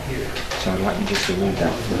indicated. So I'd like you just to read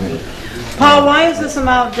that for me. Paul, why is this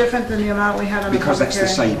amount different than the amount we had on the Because public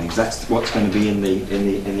that's the hearing? savings. That's what's going to be in the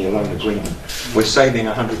loan agreement. We're saving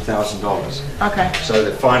 $100,000. Okay, So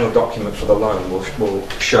the final document for the loan will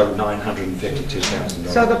show $952,000.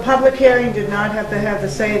 so the public hearing did not have to have the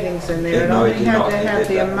savings in there, it No, it only did had not. to It have did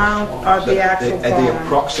the that. amount of the actual The bond.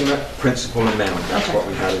 approximate principal amount, that's Okay. what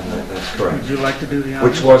we had in there, that's correct. Would you like to do the honors?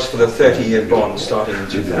 Which was for the 30-year bond starting in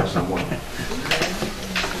 2001.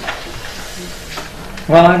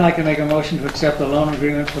 Well, I'd like to make a motion to accept the loan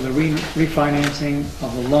agreement for the refinancing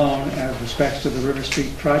of the loan as respects to the River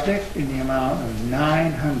Street project in the amount of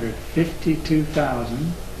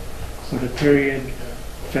 $952,000 for the period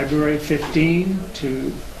February 15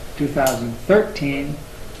 to 2013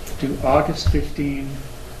 to August 15,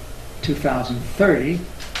 2030,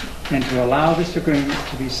 and to allow this agreement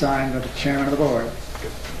to be signed by the chairman of the board.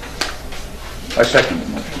 I second the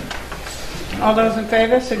motion. All those in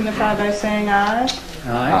favor signify by saying aye.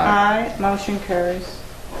 Aye. Aye, motion carries.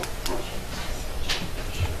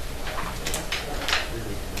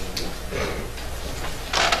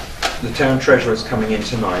 The town treasurer is coming in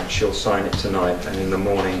tonight, she'll sign it tonight, and in the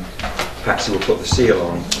morning Patsy will put the seal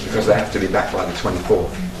on, because they have to be back by the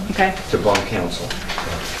 24th Okay. to bond council. That's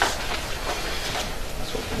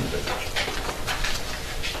what we're going to do.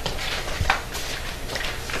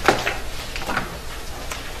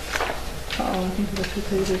 Uh-oh, I think there were 2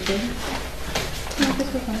 pages there. No,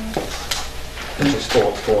 this was fine. This is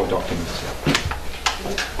four documents.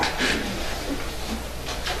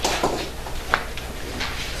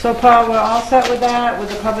 So Paul, we're all set with that, with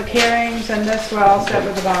the public hearings, and this, we're all set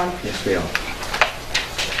with the bond. Yes, we are.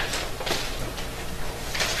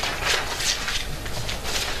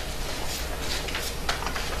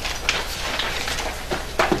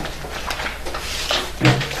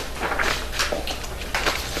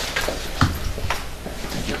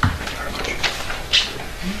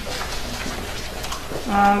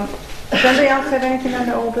 Does anybody else have anything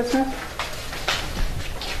under old business?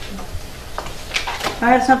 I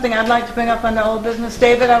have something I'd like to bring up on the old business.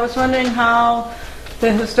 David, I was wondering how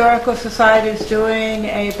the Historical Society is doing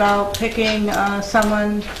about picking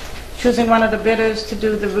someone, choosing one of the bidders to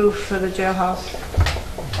do the roof for the jailhouse.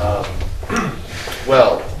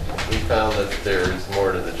 Well, we found that there's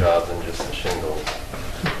more to the job than just the shingles.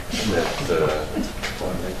 That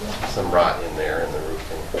some rot in there in the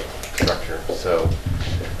roofing structure. So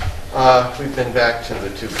we've been back to the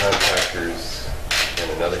two contractors and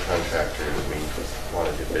another contractor that we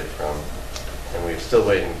wanted to bid from, and we're still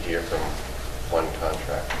waiting to hear from one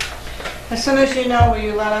contractor. As soon as you know, will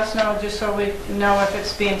you let us know, just so we know if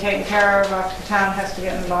it's being taken care of, or if the town has to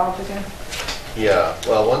get involved again? Yeah,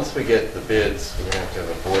 well, once we get the bids, we're going to have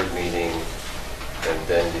a board meeting and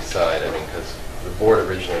then decide. I mean, because the board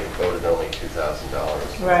originally voted only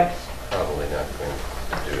 $2,000. Right. Probably not going to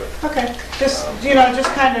do it. Okay, just, just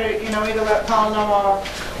kind of, either let Paul know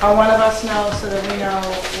or one of us know so that we know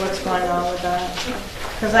what's going on with that.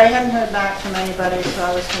 Because I hadn't heard back from anybody, so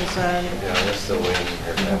I was concerned. Yeah, we're still waiting to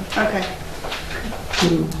hear back. Okay.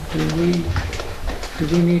 Do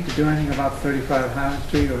we need to do anything about 35 Highland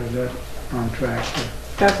Street, or is that on track?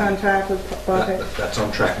 That's on track with Bob? That's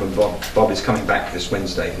on track with Bob. Bob is coming back this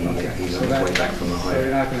Wednesday. He's on his way back from the So you're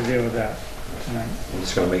highway. not going to deal with that tonight? I'm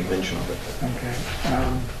just going to make mention of it. Okay.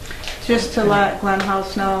 Just to let Glen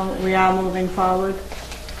House know, we are moving forward.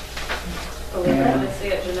 Yeah. see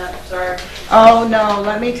it, Jeanette, sorry. Oh, no,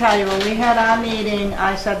 let me tell you, when we had our meeting,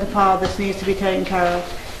 I said to Paul, this needs to be taken care of.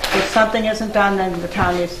 If something isn't done, then the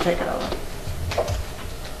town needs to take it over.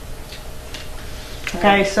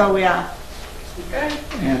 Okay, so we are.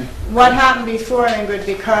 And What happened before, Ingrid,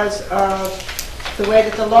 because of the way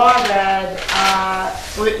that the law read,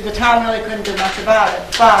 the town really couldn't do much about it.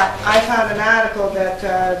 But I found an article that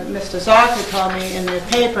Mr. Zocker told me in the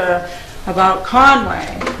paper about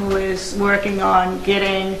Conway, who is working on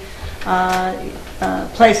getting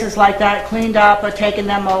places like that cleaned up or taking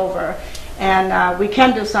them over. And we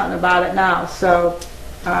can do something about it now. So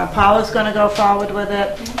Paula's going to go forward with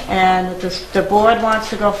it, and the board wants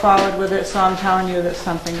to go forward with it, so I'm telling you that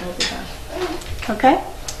something will be done. Okay?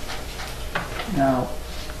 now,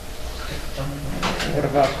 what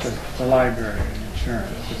about the library and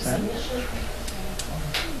insurance? Is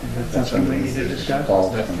that something we need to discuss?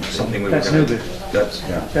 That's something we were That's going new to... business. That's,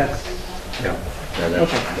 That's, yeah.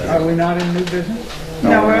 okay. Are we not in new business?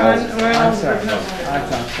 No, we're on I'm old sorry. business. I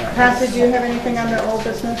thought Pat, did you have anything on the old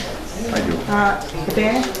business? I do.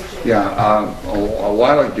 Dan? Yeah, a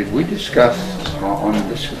while ago, did we discuss on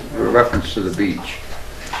this reference to the beach?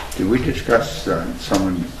 Did we discuss,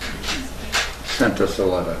 someone sent us a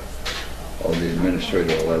letter, or the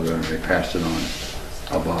administrator a letter, and they passed it on,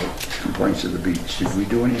 about complaints of the beach. Did we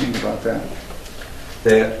do anything about that?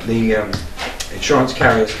 The insurance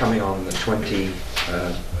carrier is coming on the 12th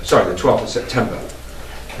of September,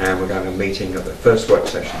 and we're going to have a meeting at the first work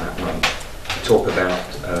session that month to talk about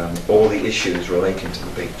all the issues relating to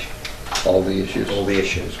the beach. All the issues? All the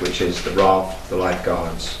issues, which is the raft, the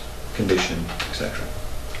lifeguards, condition, etc.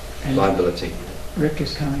 And Liability. Rick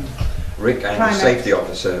is coming. Rick and the Primax. safety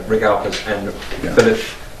officer, Rick Alpers, and Philip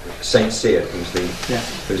St. Cyr, who's the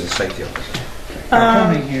safety officer. They're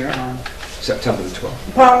coming here on, September the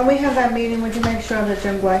 12th. Paul, when we have that meeting, would you make sure that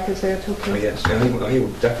Jim Black is there too, Oh please? yes, he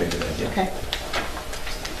will definitely do that, yeah. Okay.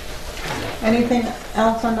 Anything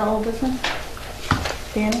else on the old business?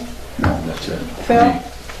 Danny? No, that's it. Phil?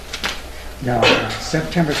 no,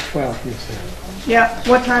 September 12th, you said. Yeah,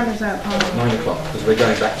 what time is that, Paul? 9 o'clock, because we're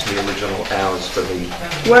going back to the original hours for the...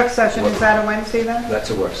 Work session, is that a Wednesday then? That's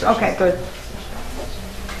a work session. Okay, good.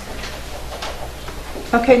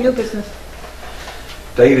 Okay, new business.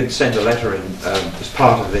 David sent a letter in as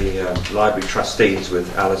part of the library trustees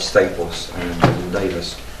with Alice Staples and William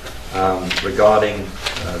Davis regarding,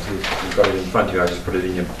 you've got it in front of you, I just put it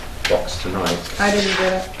in your box tonight. I didn't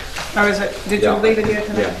get it. Or is it, did you Yeah. leave it here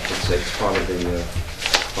tonight? Yeah, it's part of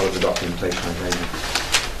the documentation I gave you.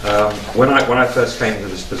 When I first came into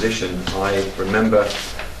this position, I remember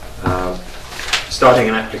starting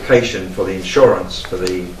an application for the insurance for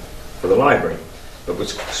the library, but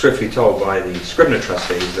was swiftly told by the Scribner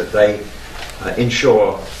trustees that they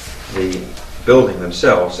insure the building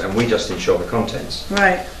themselves and we just insure the contents.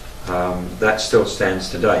 Right. That still stands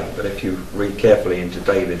today, but if you read carefully into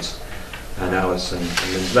David's and Alice and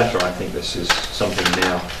Lynn's letter, I think this is something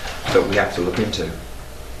now that we have to look into.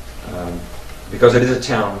 Because it's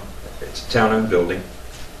a town-owned building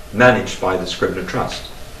managed by the Scribner Trust.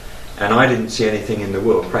 And I didn't see anything in the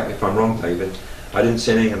will, correct me if I'm wrong, David, I didn't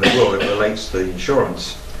see anything in the will that relates to the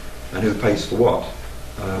insurance and who pays for what.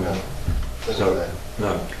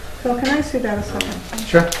 No. Phil, can I see that a second?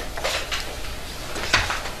 Sure.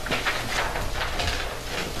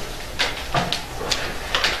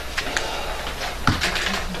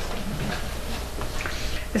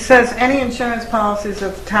 says any insurance policies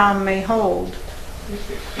that the town may hold,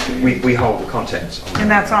 We hold the contents. and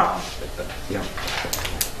that's all. Yeah.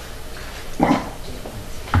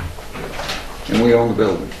 And we own the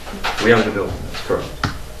building. We own the building, that's correct.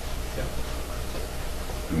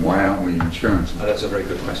 And why aren't we insurance? That's a very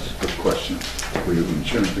good question. Good question. If we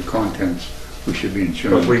insurance the contents, we should be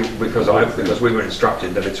insuring. Because we were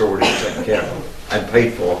instructed that it's already taken care of and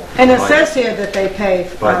paid for. And it by- says here that they pay,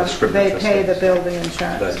 By the Scribner they pay the trustees. building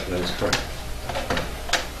insurance. That is correct.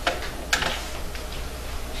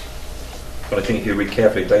 But I think if you read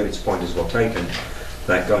carefully, David's point is well taken,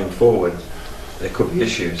 that going forward, there could be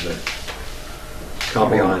issues that can't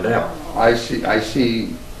be ironed out. I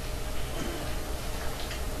see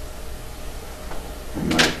in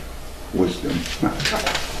my wisdom,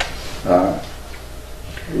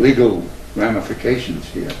 legal ramifications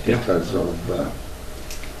here Yeah. because of,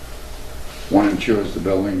 one insures the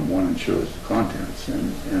building and one insures the contents.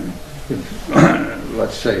 And if,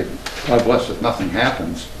 let's say, God bless if nothing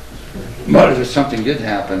happens, but if something did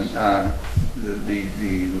happen,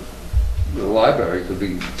 the library could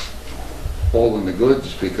be holding the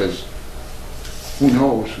goods because who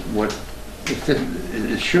knows what,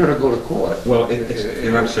 it's sure to go to court. Well,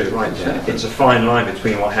 you're absolutely right there. It's a fine line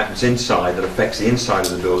between what happens inside that affects the inside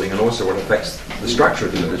of the building and also what affects the structure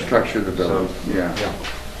of the building. The structure of the building, So, yeah.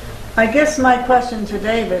 I guess my question to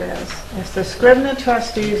David is, if the Scribner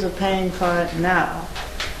trustees are paying for it now,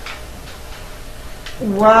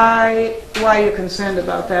 why are you concerned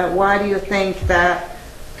about that? Why do you think that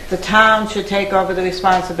the town should take over the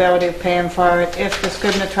responsibility of paying for it if the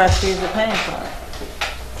Scribner trustees are paying for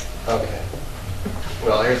it? Okay.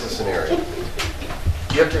 Well, here's the scenario.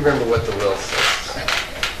 You have to remember what the will says.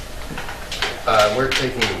 We're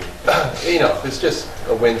taking, if it's just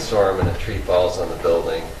a windstorm and a tree falls on the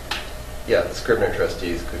building, yeah, the Scribner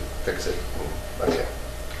trustees could fix it. Okay.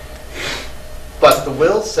 But the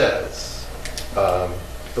will says,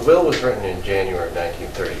 the will was written in January of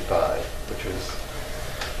 1935, which was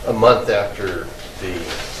a month after the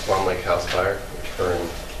Swan Lake house fire, which burned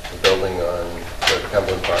the building on where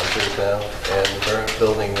Cumberland Farms is now, and the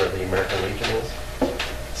building where the American Legion is.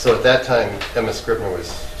 So at that time, Emma Scribner was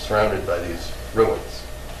surrounded by these ruins,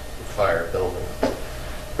 fire buildings,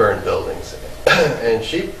 burned buildings. And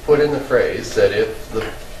she put in the phrase that if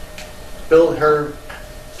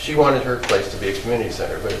she wanted her place to be a community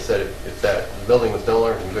center, but it said if that building was no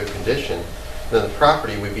longer in good condition, then the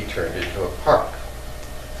property would be turned into a park.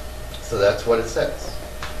 So that's what it says.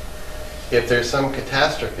 If there's some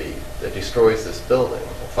catastrophe that destroys this building,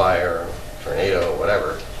 a fire, a tornado,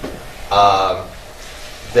 whatever,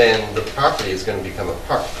 then the property is going to become a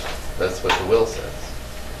park. That's what the will says.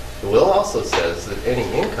 The will also says that any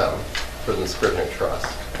income from the Scribner Trust,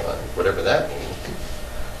 whatever that means,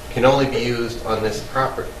 can only be used on this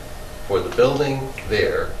property for the building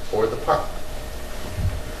there or the park.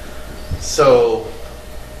 So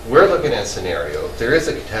we're looking at a scenario, if there is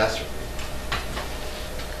a catastrophe,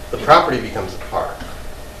 the property becomes a park.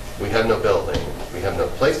 We have no building, we have no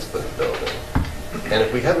place to put the building, and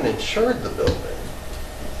if we haven't insured the building,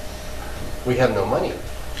 we have no money.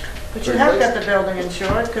 But you have got the building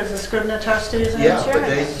insured because the Scribner trustees are Yeah, but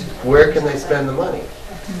insuring it. where can they spend the money?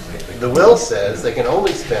 The will says they can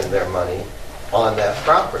only spend their money on that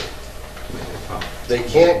property. They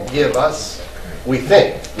can't give us, we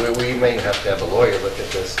think, we may have to have a lawyer look at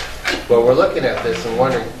this, but we're looking at this and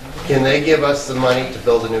wondering, can they give us the money to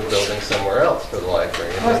build a new building somewhere else for the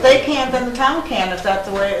library? Well, if they can't, then the town can, if that's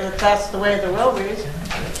the way the will reads.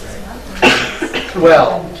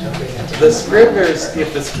 Well, the Scribners,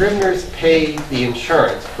 if the Scribners pay the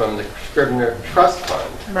insurance from the Scribner Trust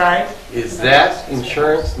Fund, Right. is that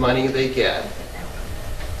insurance money they get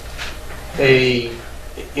a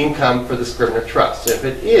income for the Scribner Trust? If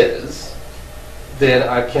it is, then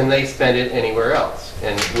can they spend it anywhere else?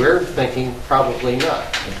 And we're thinking probably not.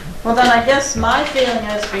 Well, then I guess my feeling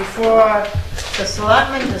is before the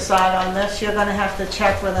selectmen decide on this, you're gonna have to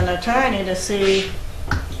check with an attorney to see,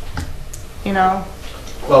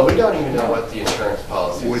 Well, we don't even know what the insurance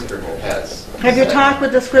policy Scribner has. Have you talked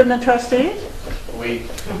with the Scribner trustee? We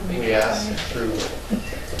asked through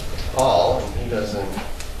Paul, and he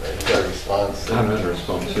got a response. I haven't had a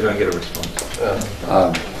response. You don't get a response.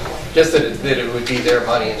 Just that it would be their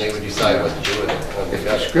money and they would decide what to do with it when they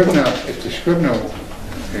got it. If the Scribner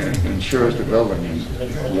insures the building,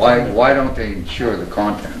 why don't they insure the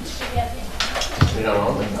contents? We don't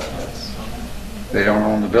own the contents. They don't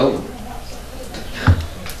own the building.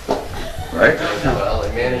 Right? Well,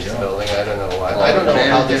 they manage the building, I don't know why. I don't know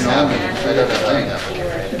how this happened. I don't know how it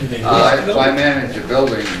happened. If I manage a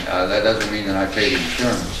building, that doesn't mean that I pay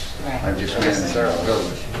insurance. I just manage the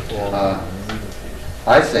building.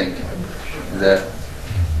 I think that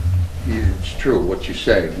it's true what you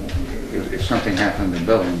say. If something happened in the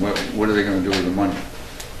building, what are they going to do with the money?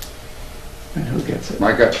 And who gets it?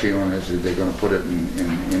 My gut feeling is that they're going to put it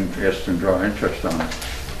in interest and draw interest on it.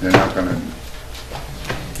 They're not going to,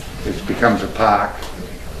 it becomes a park,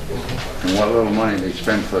 and what little money they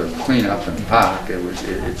spend for cleanup and park,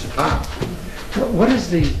 it's a park. What is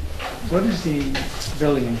the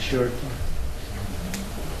building insured for?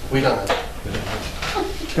 We don't know.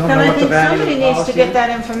 Don't Then know I what the think value of somebody the needs to policy get is? that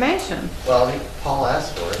information. Well, Paul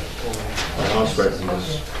asked for it. I asked where it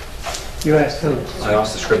was. You asked who? I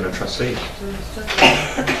asked the Scrivener trustee.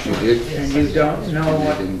 You did? And you don't know They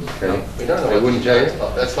what, didn't tell? We don't know They what wouldn't the tell you? insurance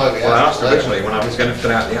policy- That's why we Well, I asked asked the letter. originally when I was going to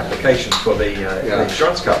fill out the application for the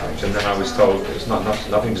insurance coverage, and then I was told it's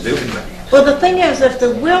nothing to do with me. Well, the thing is, if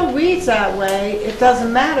the will reads that way, it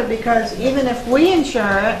doesn't matter, because even if we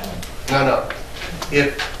insure it, No.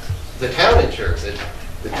 If the town insures it,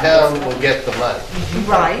 the town will get the money.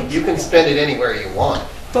 right, You can spend it anywhere you want.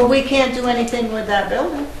 but we can't do anything with that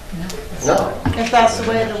building, No. if that's the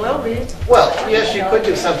way the will reads. Well, yes, you could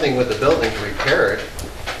do something with the building to repair it,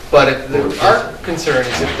 but our concern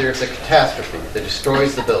is if there's a catastrophe that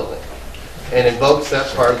destroys the building and invokes that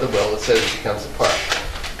part of the will that says it becomes a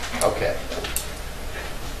park. Okay.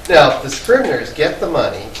 Now, if the Scriveners get the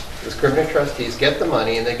money, the Scrivener trustees get the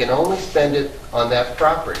money, and they can only spend it on that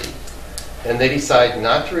property, and they decide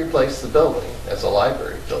not to replace the building as a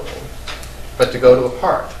library building, but to go to a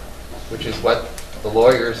park, which is what the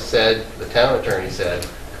lawyers said, the town attorney said,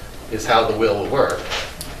 is how the will will work,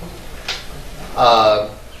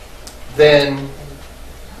 then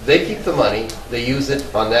they keep the money, they use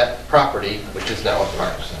it on that property, which is now a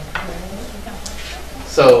park.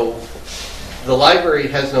 So the library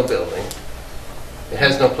has no building, it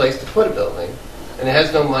has no place to put a building, and it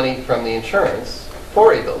has no money from the insurance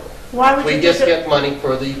for a building. Why would We you just think get money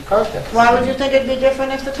for the contents. Why would you think it'd be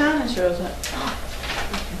different if the town insures it?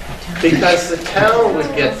 Because the town would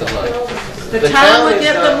get the money. The town would is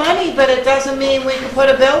get the not- money, but it doesn't mean we can put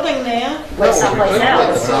a building there. No, someplace we couldn't get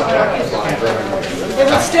else. the money. It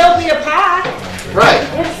would still be a park.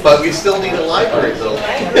 Right, but we still need a library building.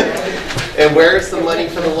 And where is the money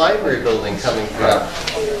for the library building coming from?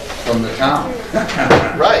 From the town.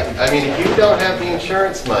 Right, I mean, if you don't have the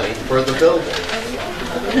insurance money for the building,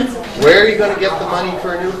 where are you going to get the money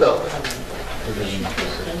for a new building?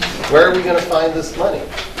 Where are we going to find this money?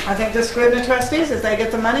 I think the Scrivener trustees, if they get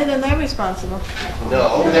the money, then they're responsible.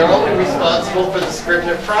 No, they're only responsible for the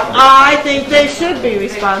Scrivener property. I think they should be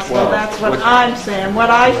responsible, that's what I'm saying, what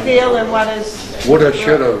I feel and what is, Woulda,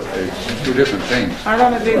 shoulda, it's two different things. I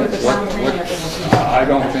don't agree with the town What- manager. I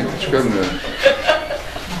don't think the Scrivener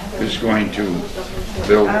is going to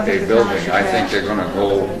build I don't think a the town building. should I have. think they're gonna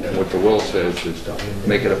go, what the will says is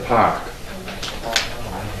make it a park.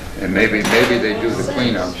 And maybe they do the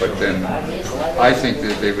cleanup, but then I think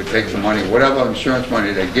that they would take the money, whatever insurance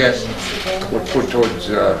money they get, would put towards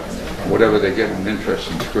whatever they get in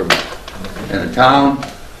interest in Scrivener. And the town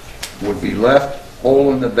would be left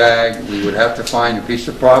whole in the bag. We would have to find a piece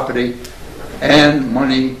of property and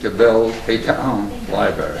money to build a town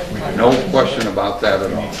library. No question about that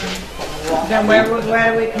at all. Then where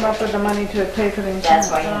do we come up with the money to pay for the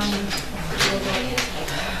insurance?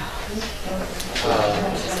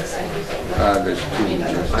 There's two.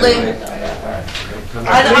 Lee?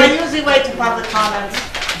 I usually wait to public comments,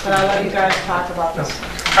 but I'll let you guys talk about this.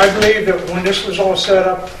 I believe that when this was all set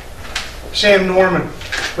up, Sam Norman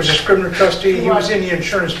was a Scrivener trustee, he was in the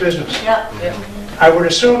insurance business. Yep. I would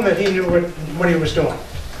assume that he knew what he was doing.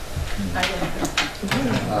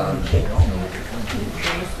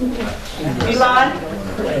 Elon?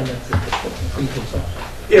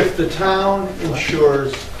 If the town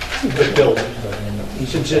insures the building,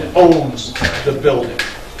 since it owns the building,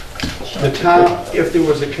 the town, if there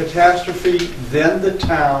was a catastrophe, then the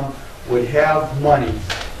town would have money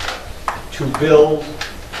to build,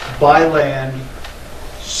 buy land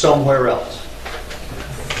somewhere else,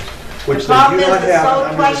 The which they problem do is, not it's have so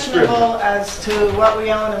under the Scrivener. questionable as to what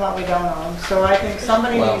we own and what we don't own. So I think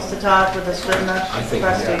somebody Well, needs to talk with the Scrivener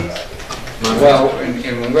trustees. Well,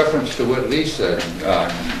 in reference to what Lee said,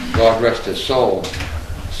 God rest his soul,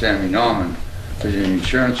 Sammy Norman was in the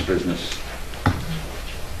insurance business.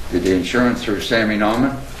 Did the insurance through Sammy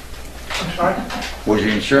Norman? I'm sorry? Was the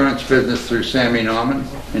insurance business through Sammy Norman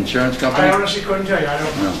Insurance Company? I honestly couldn't tell you, I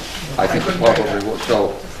don't know. No, I think it probably will.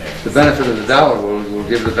 So the benefit of the doubt, we'll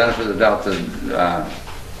give the benefit of the doubt to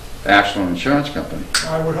Ashland Insurance Company.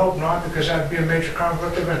 I would hope not, because that'd be a major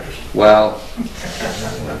conflict of interest. Well,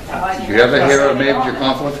 did you ever hear of a major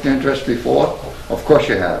conflict of interest before? Of course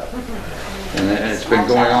you have. And it's been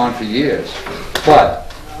going on for years. But,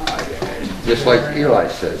 just like Eli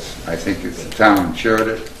says, I think if the town insured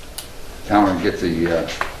it, the town would get the,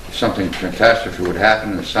 if something catastrophe would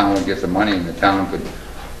happen, the town would get the money and the town could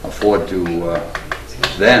afford to,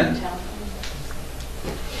 then,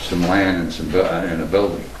 some land and some, and a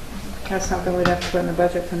building. That's something we'd have to put in the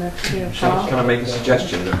budget for next year. Can I make a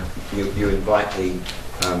suggestion that you invite the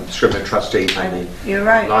Scrivener trustees and the You're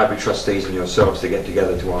right. library trustees and yourselves to get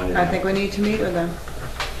together to iron it I out? think we need to meet with them.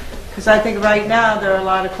 Because I think right now, there are a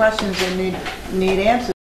lot of questions that need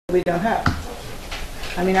answers we don't have.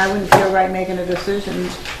 I mean, I wouldn't feel right making a decision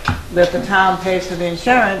that the town pays for the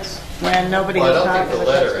insurance when nobody has Well, I talked don't to think the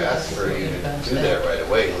the letter asked for you to do that right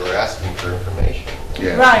away. We're asking for information.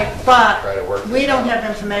 Yeah. Right, Try to work but we this don't out. have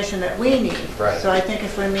information that we need. Right. So I think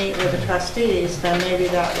if we meet with the trustees, then maybe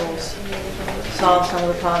that will solve some of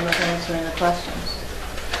the problem of answering the questions.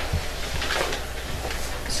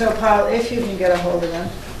 So Paul, if you can get a hold of them,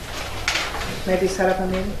 maybe set up a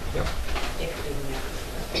meeting? Yep.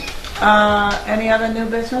 Any other new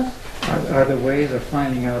business? Are there ways of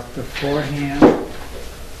finding out beforehand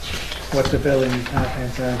what the building and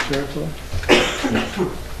contents are insured for?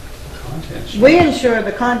 We insure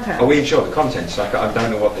the content. Oh, we insure the contents. I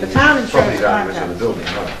don't know what the The town insures property the value is of the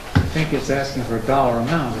contents. building, right? I think it's asking for a dollar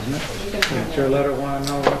amount, isn't it? Does your letter want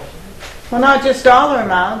to know what? Well, not just dollar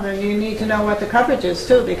amount, but you need to know what the coverage is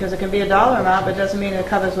too, because it can be a dollar amount, but it doesn't mean it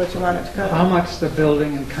covers what you want it to How cover. much the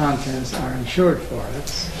building and contents are insured for?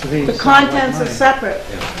 That's, to me, The sounds like contents are money. separate,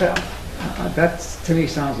 Phil. That, to me,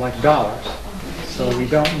 sounds like dollars. So we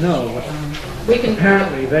don't know what, We can,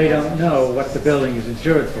 apparently, they don't know what the building is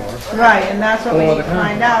insured for. Right, and that's what we Or need the to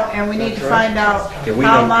find out, and we need to That's right. find out Yeah, we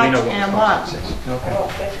how know much what and the what. contents is. Okay.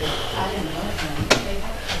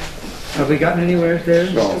 Have we gotten anywhere there?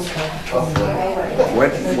 So,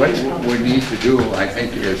 what we need to do, I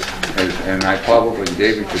think, is, and I probably,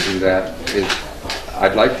 David could do that, is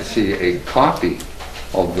I'd like to see a copy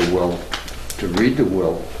of the will, to read the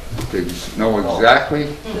will, to know exactly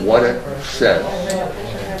what it says.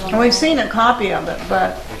 And we've seen a copy of it,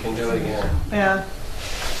 but, We can do it again. yeah.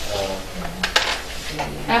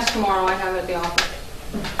 Ask tomorrow, I have it at the office.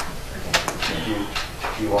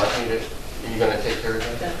 Do you want me to, are you going to take care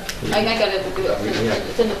of that? I got it,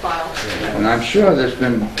 it's in the file. And I'm sure there's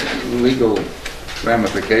been legal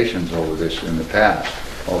ramifications over this in the past,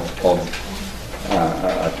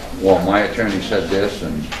 well, my attorney said this,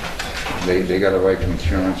 and they got a right to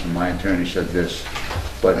insurance, and my attorney said this.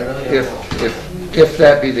 But if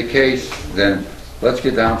that be the case, then let's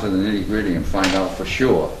get down to the nitty-gritty and find out for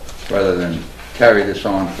sure, rather than carry this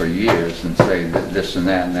on for years and say that this and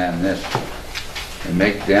that and that and this, and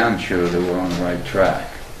make damn sure that we're on the right track.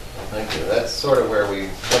 Thank you. That's sort of where we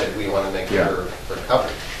put it. We want to make Yeah. sure we're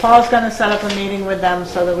covered. Paul's going to set up a meeting with them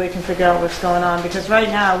so that we can figure out what's going on, because right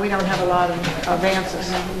now, we don't have a lot of answers.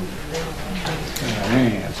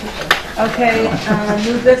 Okay,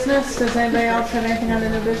 new business, does anybody else have anything on the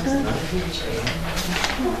new business?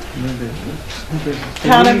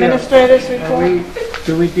 Town administrators report?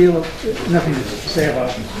 Do we deal with, nothing to say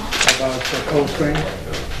about Cold Spring?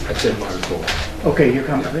 That's in my report. Okay, you're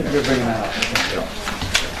bringing that up.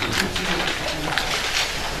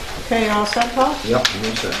 Okay, you all set, Paul? Yep,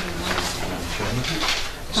 you said.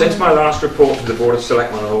 Since my last report to the Board of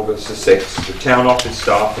Selectmen on August the 6th, the Town Office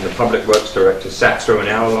staff and the Public Works Director sat through an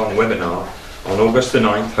hour-long webinar on August the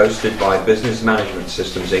 9th, hosted by Business Management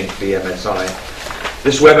Systems Inc., BMSI.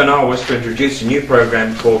 This webinar was to introduce a new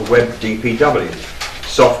program called WebDPW,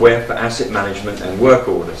 Software for Asset Management and Work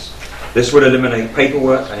Orders. This would eliminate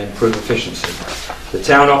paperwork and improve efficiency. The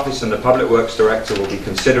Town Office and the Public Works Director will be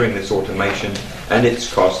considering this automation and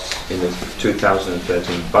its costs in the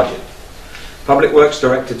 2013 budget. Public Works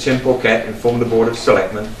Director Tim Paquette informed the Board of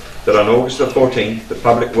Selectmen that on August the 14th, the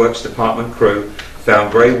Public Works Department crew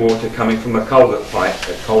found grey water coming from a culvert pipe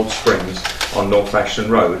at Cold Springs on North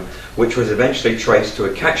Ashland Road, which was eventually traced to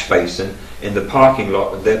a catch basin in the parking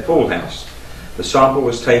lot of their pool house. The sample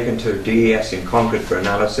was taken to DES in Concord for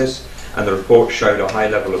analysis, and the report showed a high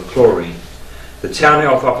level of chlorine. The Town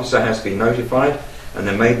Health Officer has been notified, and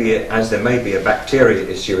there may be a bacteria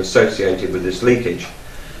issue associated with this leakage.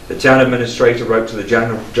 The Town Administrator wrote to the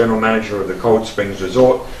General Manager of the Cold Springs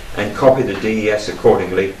Resort and copied the DES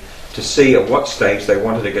accordingly to see at what stage they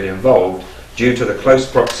wanted to get involved due to the close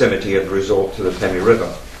proximity of the resort to the Pemi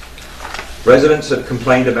River. Residents have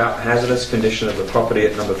complained about the hazardous condition of the property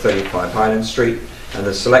at number 35 Highland Street, and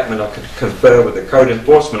the Selectmen are to confer with the Code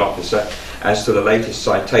Enforcement Officer as to the latest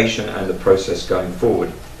citation and the process going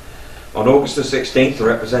forward. On August the 16th, a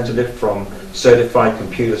representative from Certified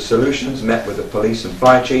Computer Solutions met with the police and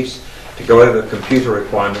fire chiefs to go over computer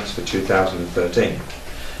requirements for 2013.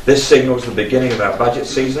 This signals the beginning of our budget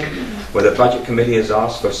season, where the Budget Committee has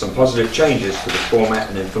asked for some positive changes to the format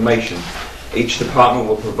and information. Each department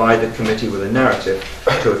will provide the committee with a narrative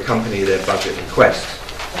to accompany their budget requests.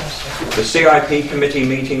 The CIP committee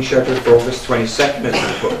meeting scheduled for August 22nd has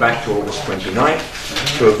been put back to August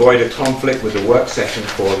 29th to avoid a conflict with the work session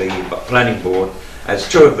for the planning board, as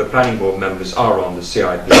 2 of the planning board members are on the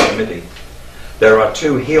CIP committee. There are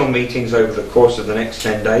 2 HEAL meetings over the course of the next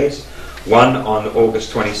 10 days. One on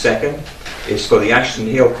August 22nd is for the Ashland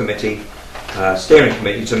HEAL committee, steering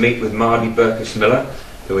committee, to meet with Marty Burkus-Miller,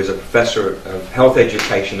 who is a professor of health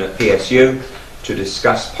education at PSU, to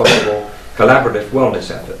discuss possible collaborative wellness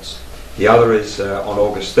efforts. The other is on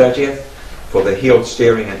August 30th for the HEAL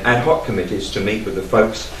steering and ad hoc committees to meet with the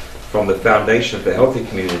folks from the Foundation for Healthy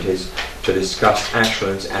Communities to discuss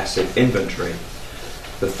Ashland's asset inventory.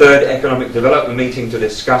 The 3rd Economic Development meeting to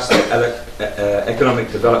discuss the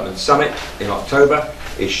Economic Development Summit in October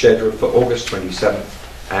is scheduled for August 27th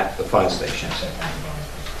at the fire station.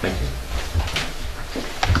 Thank you.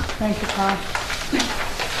 Thank you, Paul.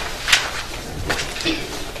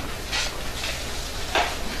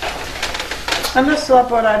 On the select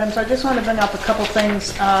board items, I just want to bring up a couple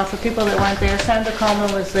things for people that weren't there. Sandra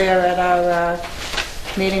Coleman was there at our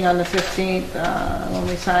meeting on the 15th when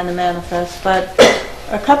we signed the manifest, but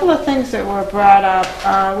a couple of things that were brought up.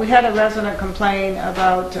 We had a resident complain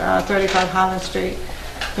about 35 Holland Street,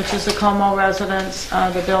 which is the Como residence,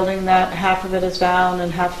 the building that half of it is down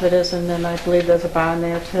and half of it isn't, and I believe there's a barn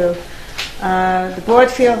there too. The board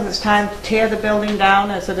feels it's time to tear the building down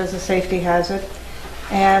as it is a safety hazard.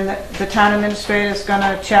 And the town administrator is going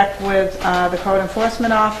to check with the code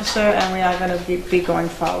enforcement officer, and we are going to be going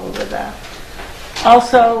forward with that.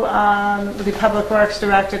 Also, the Public Works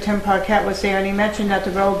Director, Tim Parquette, was there, and he mentioned that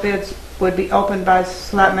the road bids would be opened by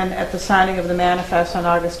selectmen at the signing of the manifest on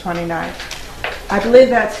August 29th. I believe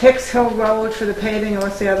that's Hicks Hill Road for the paving, or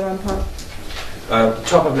what's the other one, Paul? The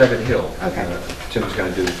top of Levitt Hill. Okay. Tim's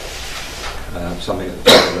going to do something at the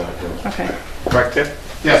top of Levitt Hill. Okay. Correct, Tim?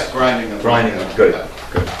 Yes, grinding them. Grinding them, good.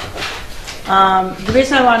 Good. The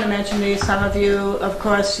reason I wanted to mention these, some of you, of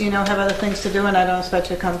course, have other things to do, and I don't expect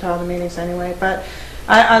you to come to all the meetings anyway, but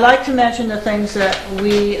I like to mention the things that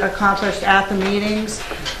we accomplished at the meetings,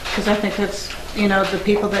 because I think it's, the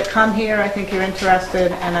people that come here, I think you're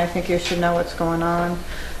interested, and I think you should know what's going on.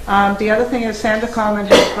 The other thing is Sandra Coleman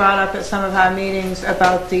has brought up at some of our meetings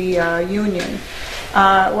about the union.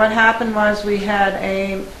 What happened was we had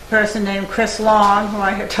a person named Chris Long, who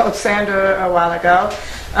I had told Sandra a while ago,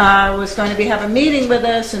 was going to have a meeting with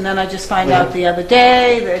us, and then I just find out the other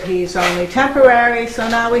day that he's only temporary, so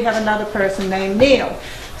now we have another person named Neil.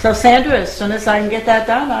 So Sandra, as soon as I can get that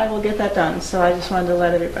done, I will get that done. So I just wanted to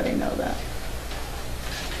let everybody know that.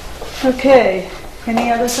 Okay,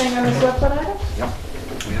 any other thing on the select board item? Yep,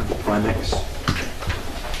 we have the Primex,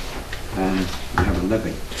 and we have a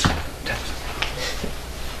levy.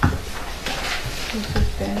 This is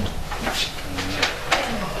Ben.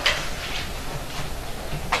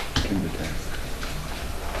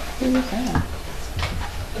 Who is that?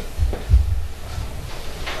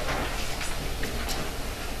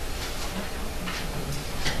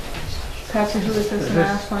 Patsy, who is this, the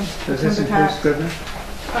last one? Does this include Scrivener?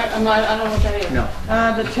 I don't know what that is. No.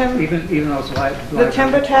 Even though it's The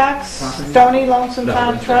timber tax, property? Stony Lonesome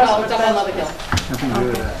Farm Trust. Oh, it's up on Levitt Hill. Nothing to do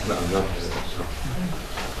with that. No.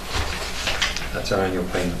 That's our annual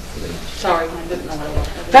payment for the... Sorry, I didn't know what it was.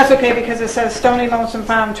 That's okay, because it says Stony Lonesome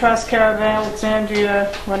Farm Trust, Caravan, Alexandria,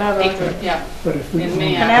 whatever. Yeah. But if we... In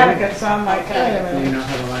May. Connecticut, so I'm like, wait a Do you minute. not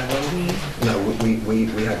have a liability? No,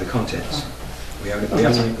 we have the contents. We only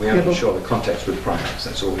insure the contents with Primex,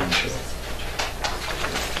 that's all we insure.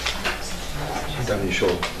 We don't insure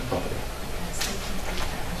the property.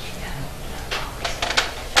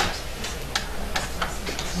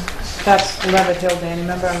 That's Levitt Hill, Danny.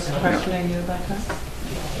 Remember I was questioning you about that?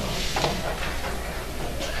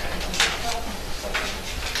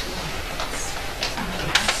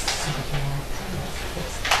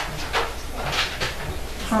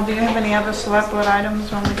 Do you have any other select board items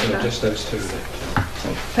when we do No, that? just those two.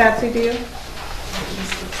 Patsy, do you?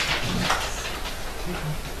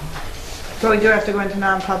 So we do have to go into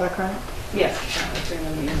non-public, right? Yes.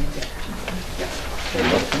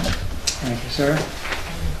 Thank you, sir.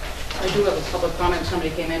 I do have a public comment. Somebody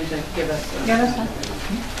came in to give us... Yeah, that's fine.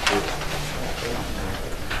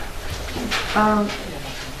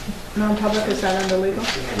 Non-public, is that under legal?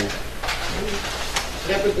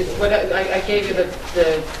 That would be, what I gave you I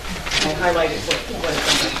highlighted what it's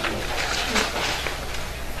under.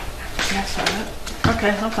 Yes, I have it. Okay,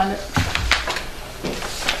 I'll find it.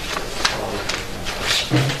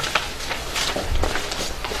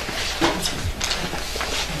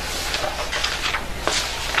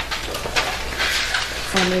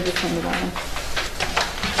 Or maybe from the bottom.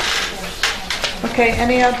 Okay,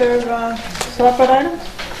 any other select board items?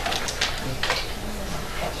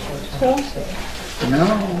 Bill? No.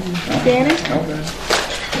 Danny? Okay.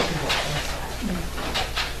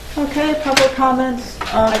 Okay, public comments,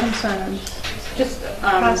 concerns. Just,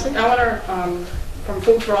 Eleanor from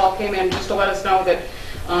Food for All came in just to let us know that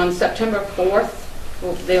on September 4th,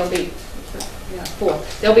 they'll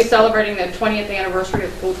be celebrating the 20th anniversary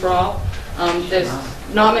of Food for All. There's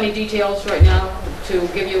not many details right now to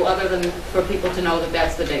give you other than for people to know that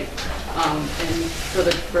that's the date. And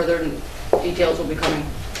further details will be coming.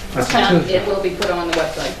 And it will be put on the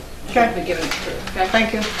website. Okay. Be given through, okay?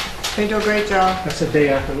 Thank you. They do a great job. That's the day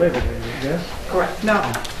after Labor Day, yes? Correct. No.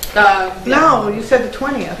 No, you said the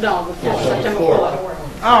 20th. No, September 4th.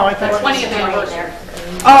 Oh, I The thought. 20th anniversary.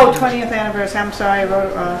 Oh, 20th anniversary, I'm sorry, I wrote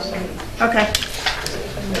it wrong. Okay.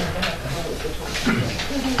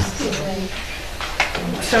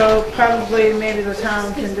 So probably maybe the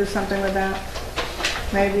town can do something with that.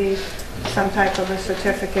 Maybe some type of a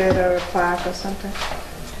certificate or a plaque or something.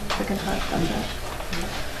 We can talk about that.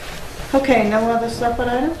 Okay, no other separate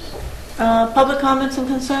items? Public comments and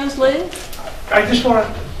concerns, Lee? I just want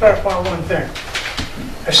to clarify one thing.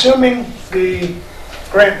 Assuming the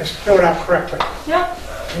grant is filled out correctly Yep,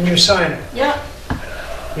 and you sign it, yep,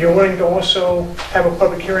 you're willing to also have a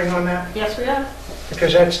public hearing on that? yes we are.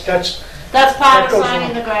 Because that's That's that part of goes signing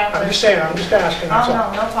on. the grant. I'm just saying, I'm just asking, that's Oh,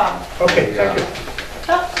 all. no, no problem. Okay, thank you.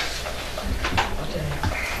 Yep.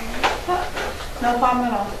 No problem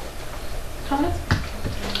at all. Comments?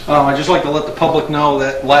 I'd just like to let the public know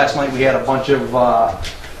that last night we had a bunch of, I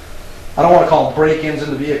don't want to call them break-ins in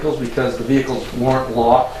the vehicles because the vehicles weren't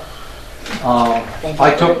locked.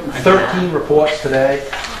 I took 13 reports today.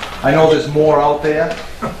 I know there's more out there.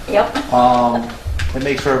 Yep. It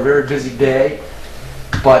makes for a very busy day,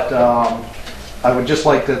 but I would just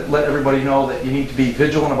like to let everybody know that you need to be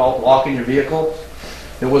vigilant about locking your vehicle.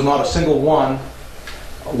 There was not a single one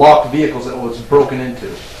locked vehicles that was broken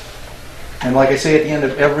into. And like I say at the end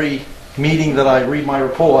of every meeting that I read my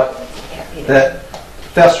report, that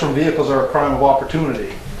thefts from vehicles are a crime of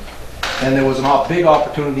opportunity. And there was a big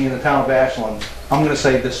opportunity in the town of Ashland, I'm going to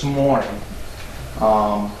say this morning,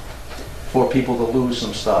 for people to lose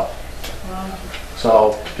some stuff.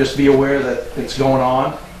 So just be aware that it's going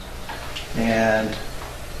on, and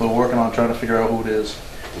we're working on trying to figure out who it is.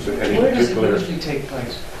 Where does it usually take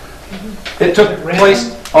place? It took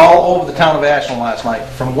place all over the town of Ashland last night,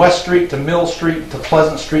 from West Street to Mill Street to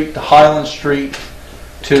Pleasant Street to Highland Street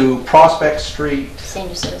to Prospect Street.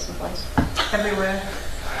 Senior citizen place. Everywhere.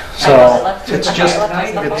 So it's just,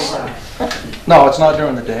 no, it's not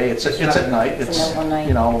during the day. It's at night. It's a middle of the night.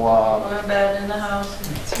 You know, Or in bed in the house.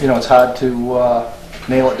 it's hard to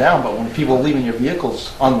nail it down. But when people are leaving your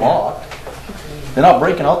vehicles unlocked, they're not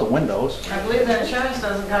breaking out the windows. I believe the insurance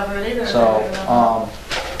doesn't cover it either.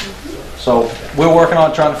 So we're working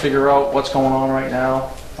on trying to figure out what's going on right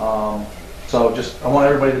now. So just, I want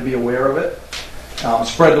everybody to be aware of it.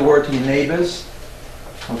 Spread the word to your neighbors.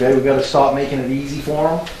 Okay, we've got to stop making it easy for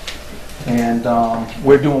them. And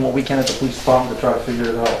we're doing what we can at the police department to try to figure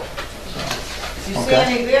it out. If you see Okay.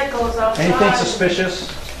 any vehicles outside. Anything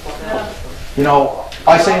suspicious? Yeah. You know,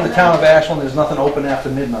 I say in the town of Ashland, there's nothing open after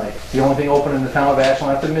midnight. The only thing open in the town of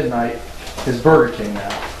Ashland after midnight is Burger King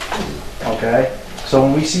now. Okay? So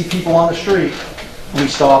when we see people on the street, we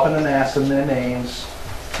stop and ask them their names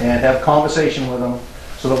and have conversation with them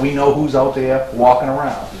so that we know who's out there walking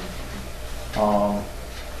around.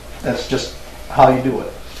 That's just how you do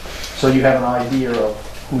it. So you have an idea of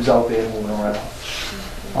who's out there moving around.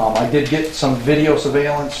 I did get some video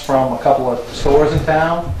surveillance from a couple of stores in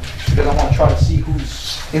town because I want to try to see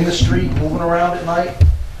who's in the street moving around at night.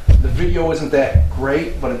 The video isn't that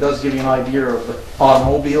great, but it does give you an idea of the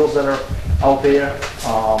automobiles that are out there.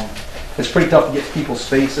 It's pretty tough to get people's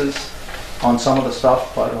faces on some of the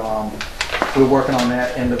stuff, but we're working on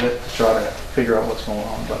that end of it to try to figure out what's going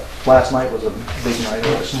on. But last night was a big night,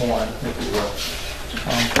 or this morning, if you will,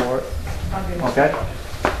 for it. Okay?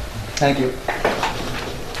 Thank you.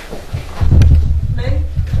 Me?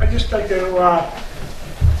 I'd just like to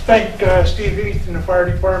thank Steve Heath and the fire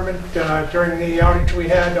department during the outage we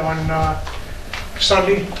had on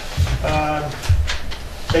Sunday.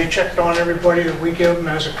 They checked on everybody that we give them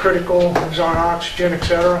as a critical, who's on oxygen,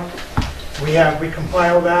 etc. We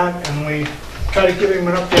compile that and we try to give him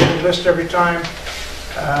an updated list every time.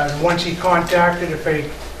 Once he contacted, if they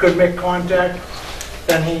could make contact,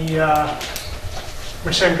 then he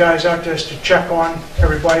would send guys out just to check on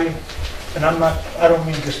everybody. And I don't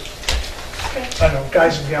mean just, I don't know,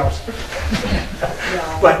 guys and gals.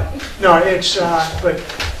 But, no, but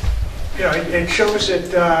know, it shows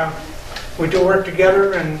that we do work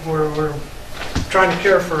together and we're trying to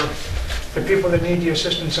care for the people that need the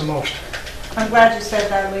assistance the most. I'm glad you said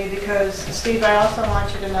that, Lee, because, Steve, I also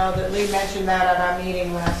want you to know that Lee mentioned that at our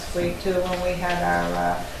meeting last week, too, when we had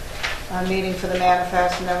our meeting for the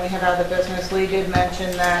manifest, and then we had other business. Lee did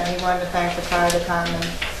mention that he wanted to thank the fire department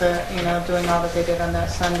for, doing all that they did on that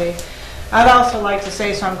Sunday. I'd also like to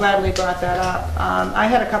say, so I'm glad Lee brought that up, I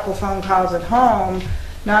had a couple phone calls at home,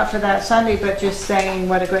 not for that Sunday, but just saying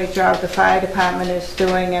what a great job the fire department is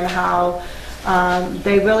doing and how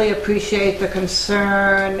they really appreciate the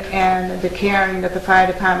concern and the caring that the fire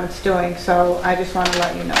department's doing. So I just want to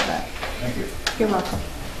let you know that. Thank you. You're welcome.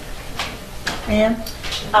 Ann?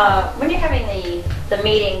 When you're having the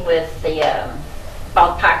meeting with the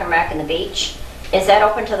about Park and Rec and the beach, is that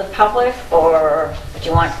open to the public, or do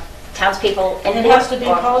you want townspeople in It there? has to be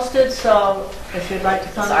posted, so if you'd like to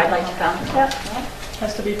come. So I'd like to come. Yeah,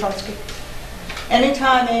 has to be posted.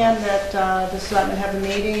 Anytime, Ann, that the selectmen have a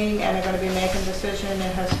meeting and they're going to be making a decision,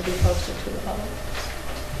 it has to be posted to the public.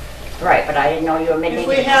 Right, but I didn't know you were making. If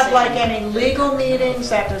we have like any legal meetings,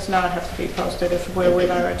 that does not have to be posted if we're with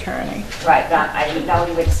our attorney. Right, but I didn't know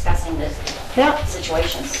you were discussing the Yeah,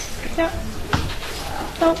 situations. yeah.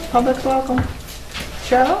 No, public's welcome.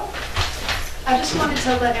 Cheryl? I just wanted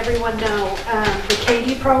to let everyone know, the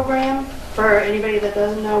KD program, for anybody that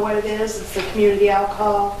doesn't know what it is, it's the community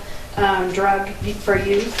alcohol drug for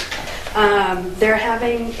youth. They're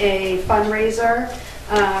having a fundraiser.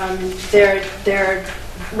 They're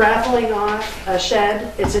raffling off a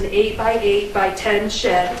shed. It's an 8x8 by 10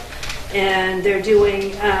 shed, and they're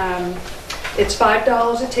doing, it's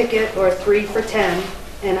 $5 a ticket or 3 for 10,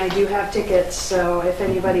 and I do have tickets, so if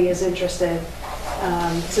anybody is interested.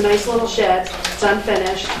 It's a nice little shed, it's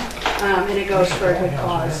unfinished, and it goes for a good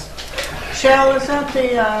cause. Cheryl, is that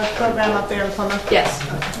the program up there in Plymouth? Yes.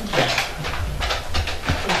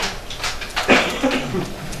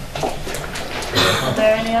 Are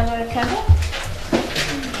there any other, Kendall?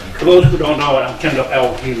 For those who don't know it, I'm Kendall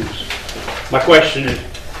L. Hughes. My question is,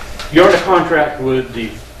 you're in a contract with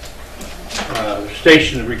the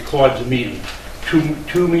station that records the meeting.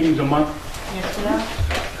 Two meetings a month? Yes, we are.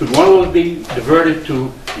 Could one of those be diverted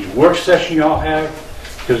to the work session y'all have?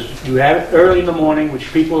 Because you have it early in the morning,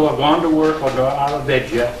 which people have gone to work or not out of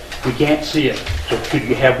bed yet. We can't see it. So could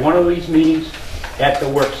you have one of these meetings at the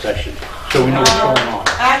work session so we know what's going on?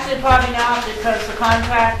 Actually, probably not, because the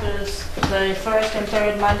contract is the first and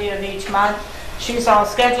third Monday of each month. She's all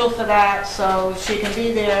scheduled for that, so she can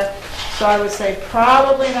be there. So I would say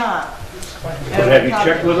probably not. But have you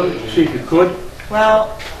checked with them, see if you could?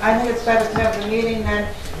 Well, I think it's better to have the meeting than,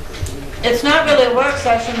 it's not really a work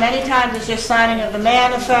session. Many times it's just signing of the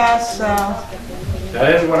manifest, so.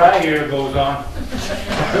 That is what I hear goes on.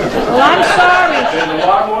 Well, I'm sorry. There's a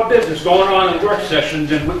lot more business going on in work sessions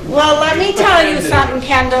than... Well, let me tell you something,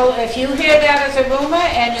 Kendall. If you hear that as a rumor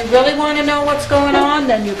and you really want to know what's going on,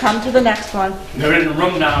 then you come to the next one. There isn't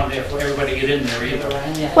room down there for everybody to get in there either.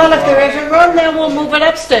 Well, if there isn't room, then we'll move it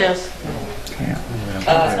upstairs. It's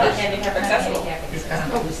not handicap accessible.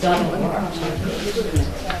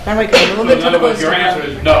 Then we can move it to the booster. Your answer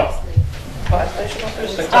is no.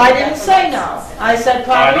 I didn't say no. I said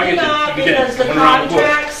probably not, because the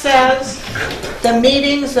contract says the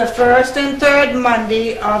meeting's the first and third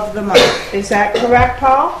Monday of the month. Is that correct,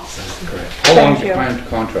 Paul? Correct. How long is Thank your you.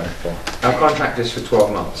 contract for? Our contract is for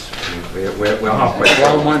 12 months. We're halfway through.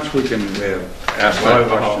 12 months we can ask Well that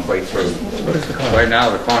over question. halfway through. Right now,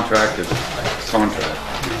 the contract is contract.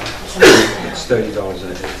 It's $30 an hour.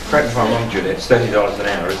 Correct me if I'm wrong, Judy, it's $30 an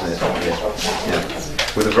hour, isn't it? Yeah.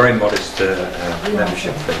 With a very modest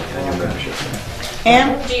membership fee, annual membership fee.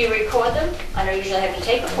 And Do you record them? I know you usually have your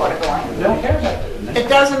tape recorder going. it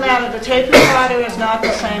doesn't matter. The tape recorder is not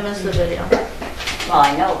the same as the video. Well,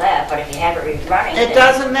 I know that, but if you have it running... It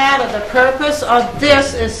doesn't matter. The purpose of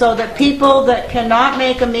this is so that people that cannot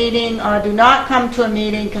make a meeting or do not come to a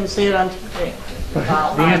meeting can see it on TV.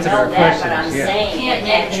 Well, The I answer to know our that, question but I'm is yes. saying that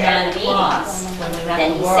after other meetings,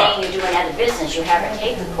 then he's saying you're doing other business, you have a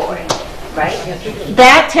tape recording, right?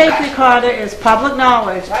 That tape recorder is public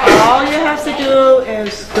knowledge. All you have to do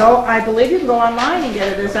is go, I believe you can go online and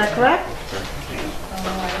get it, is that correct?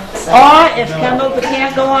 Or if Kendall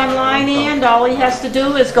can't go online, and all he has to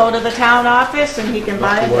do is go to the town office and he can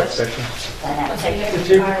buy a disc. The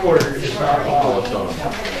tape recorder is not on.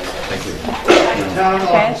 Thank you. The town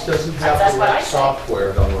office doesn't have That's the what I right said.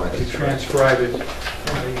 software to transcribe it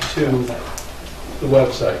to the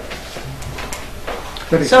website.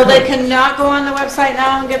 But it So they could. cannot go on the website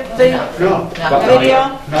now and get the No,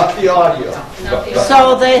 video? not the audio.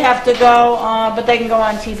 So they have to go, but they can go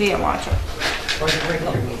on TV and watch it.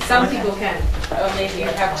 Some people can, or maybe you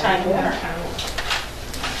have Time Warner.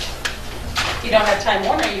 If you don't have Time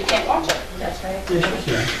Warner, you can't watch it. That's right.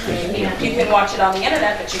 You can watch it on the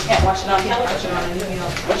internet, but you can't watch it on television,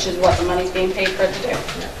 which is what the money's being paid for it to do.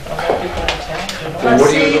 Well, what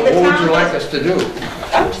would you like us to do?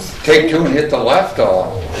 Take two and hit the left, or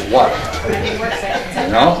what?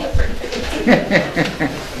 No?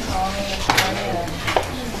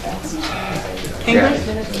 I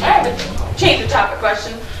have a change of topic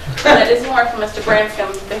question, and it is more for Mr.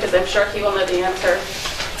 Branscombe, because I'm sure he will know the answer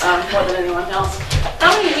more than anyone else.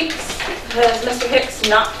 How many weeks has Mr. Hicks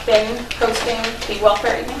not been hosting the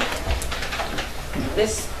welfare evening?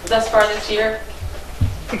 Thus far this year?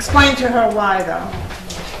 Explain to her why, though.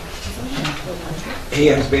 He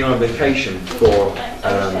has been on vacation for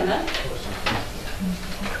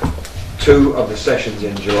 2 of the sessions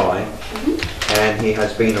in July, and he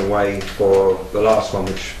has been away for the last one,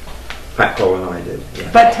 which Pat Cole and I did. Yeah.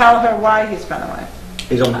 But tell her why he's been away.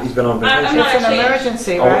 He's been on vacation. It's an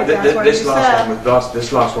emergency, right? That's what he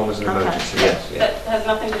this last one was an emergency. Yes. Yeah. That has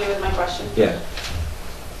nothing to do with my question. Yeah.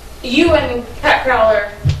 You and Pat Crowell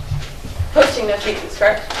are hosting those meetings,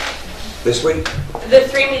 correct? This week? The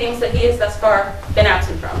 3 meetings that he has thus far been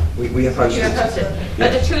absent from. We have hosted. You have hosted. Yeah.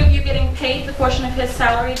 Are the 2 of you getting paid the portion of his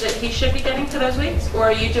salary that he should be getting for those weeks? Or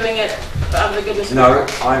are you doing it out of the goodness of your No,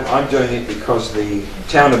 heart? I'm doing it because the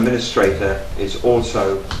town administrator is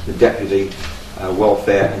also the deputy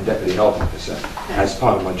welfare and deputy health officer as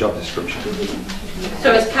part of my job description.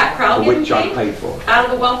 So is Pat Crowell getting which I'm paid for. out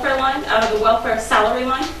of the welfare line, out of the welfare salary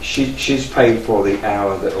line? She's paid for the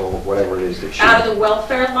hour that, or whatever it is that she... Out of the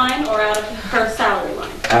welfare line or out of her salary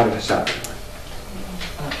line? Out of her salary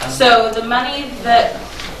line. So the money that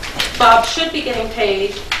Bob should be getting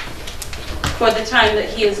paid for the time that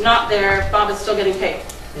he is not there, Bob is still getting paid?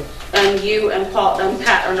 And you and Paul and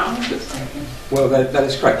Pat are not? Well, that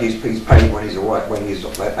is correct. He's paid when he's away, when he's,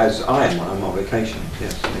 as I am, I'm on vacation.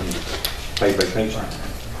 Yes, paid vacation.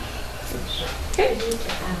 Okay.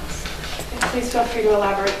 Please feel free to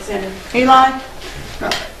elaborate, Sandy. Eli?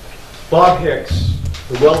 Bob Hicks,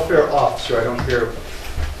 the welfare officer, I don't care,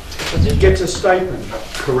 gets a stipend,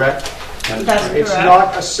 correct? That's It's correct.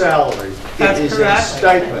 not a salary. That's It is a correct.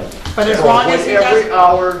 stipend. But as For long as he every doesn't...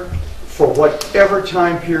 hour, for whatever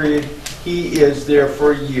time period he is there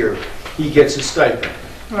for a year, he gets a stipend.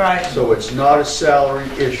 Right, So it's not a salary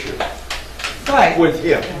issue right. with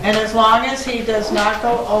him. And as long as he does not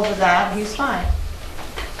go over that, he's fine.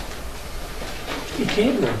 You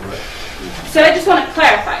can't go over it. So I just want to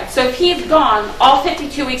clarify. So if he's gone all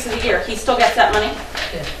 52 weeks of the year, he still gets that money?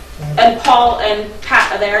 And Paul and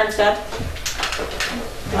Pat are there instead?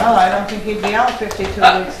 Well, I don't think he'd be out 52 weeks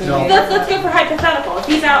of the No. year. Let's go for hypothetical. If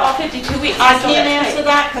he's out all 52 weeks, he I still can't gets answer paid.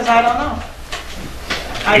 that because I don't know.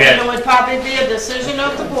 I think it would probably be a decision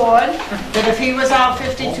of the board that if he was out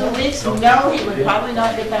 52 weeks, no, he would probably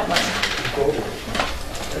not get that money.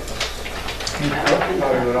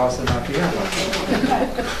 Probably would also not be out.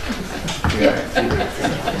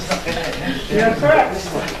 You're correct.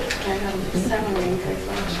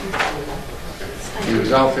 He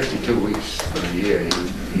was out 52 weeks of the year.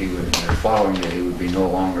 He would, the following year, he would be no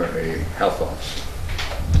longer a health officer.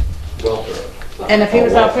 Welfare. And if he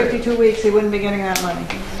was out 52 weeks, he wouldn't be getting that money.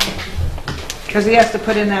 Because he has to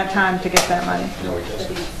put in that time to get that money. No, he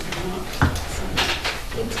doesn't.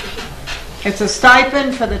 It's a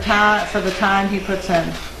stipend for the time he puts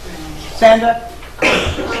in. Sandra?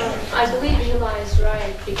 I believe Eli is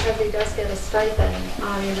right, because he does get a stipend.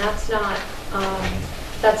 I mean, that's not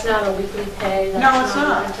a weekly pay. No, it's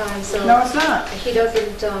not. One-time, so No, it's not. he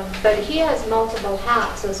doesn't, but he has multiple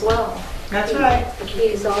hats as well. That's right.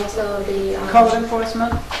 He's also the Code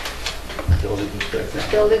enforcement?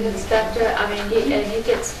 building inspector. I mean, and he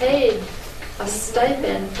gets paid a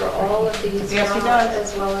stipend for all of these Yes, he jobs,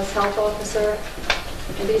 does. as well as health officer.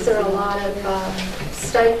 And these are a lot of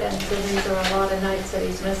stipends, and these are a lot of nights that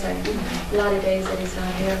he's missing, a lot of days that he's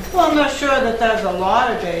not here. Well, I'm not sure that there's a lot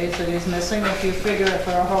of days that he's missing. If you figure it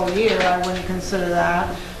for a whole year, I wouldn't consider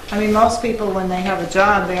that. I mean, most people, when they have a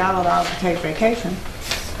job, they are allowed to take vacation.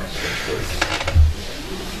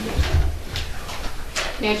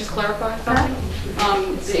 May I just clarify something?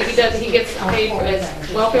 He gets paid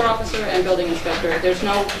as welfare officer and building inspector. There's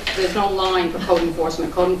no line for code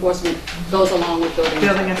enforcement. Code enforcement goes along with building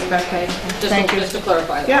Building inspector. inspector. Thank you. Just to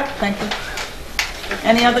clarify that. Yep, thank you.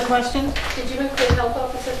 Any other questions? Did you include health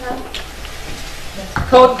officer, Pat?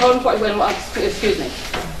 Code enforcement, excuse me.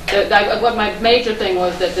 What my major thing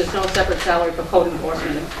was that there's no separate salary for code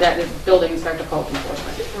enforcement. That is building inspector, code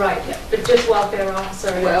enforcement. Right, but just welfare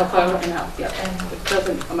officer. Welfare and health, yeah. It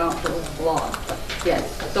doesn't amount to a law. But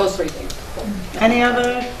Yes, those three things. Any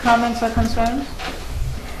other comments or concerns?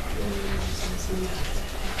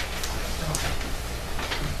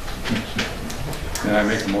 And I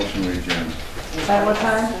make a motion to adjourn. At what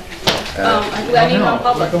time? I need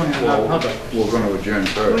non-public. We're going to non-public. We're going to adjourn We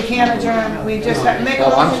first. can't adjourn, we just have, make a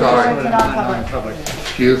Oh, I'm motion to sorry. go into non-public. Non-public.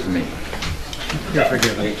 Excuse me. You're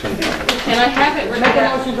forgiven. And I have it written Make a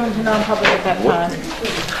down. motion to go into non-public at that time.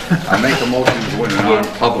 I make a motion to go into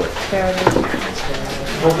non-public. There it is.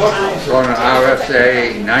 Going to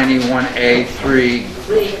RSA 91A3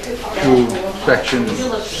 to section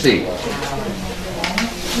C,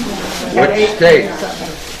 which states,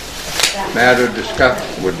 matter discussed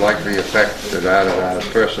would likely affect the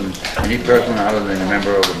person, any person other than a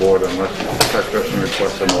member of the board unless such person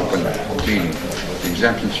requests an open meeting. The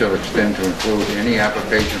exemption shall extend to include any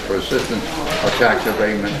application for assistance or tax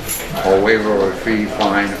abatement or waiver of a fee,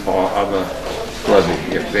 fine, or other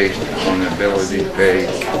levy if based on the ability to pay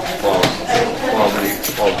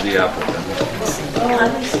of the applicant.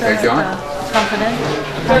 Okay, John? Confidential.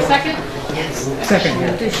 For a second?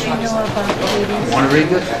 Second. Does she know about the meetings? Want to read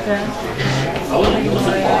this? Yeah.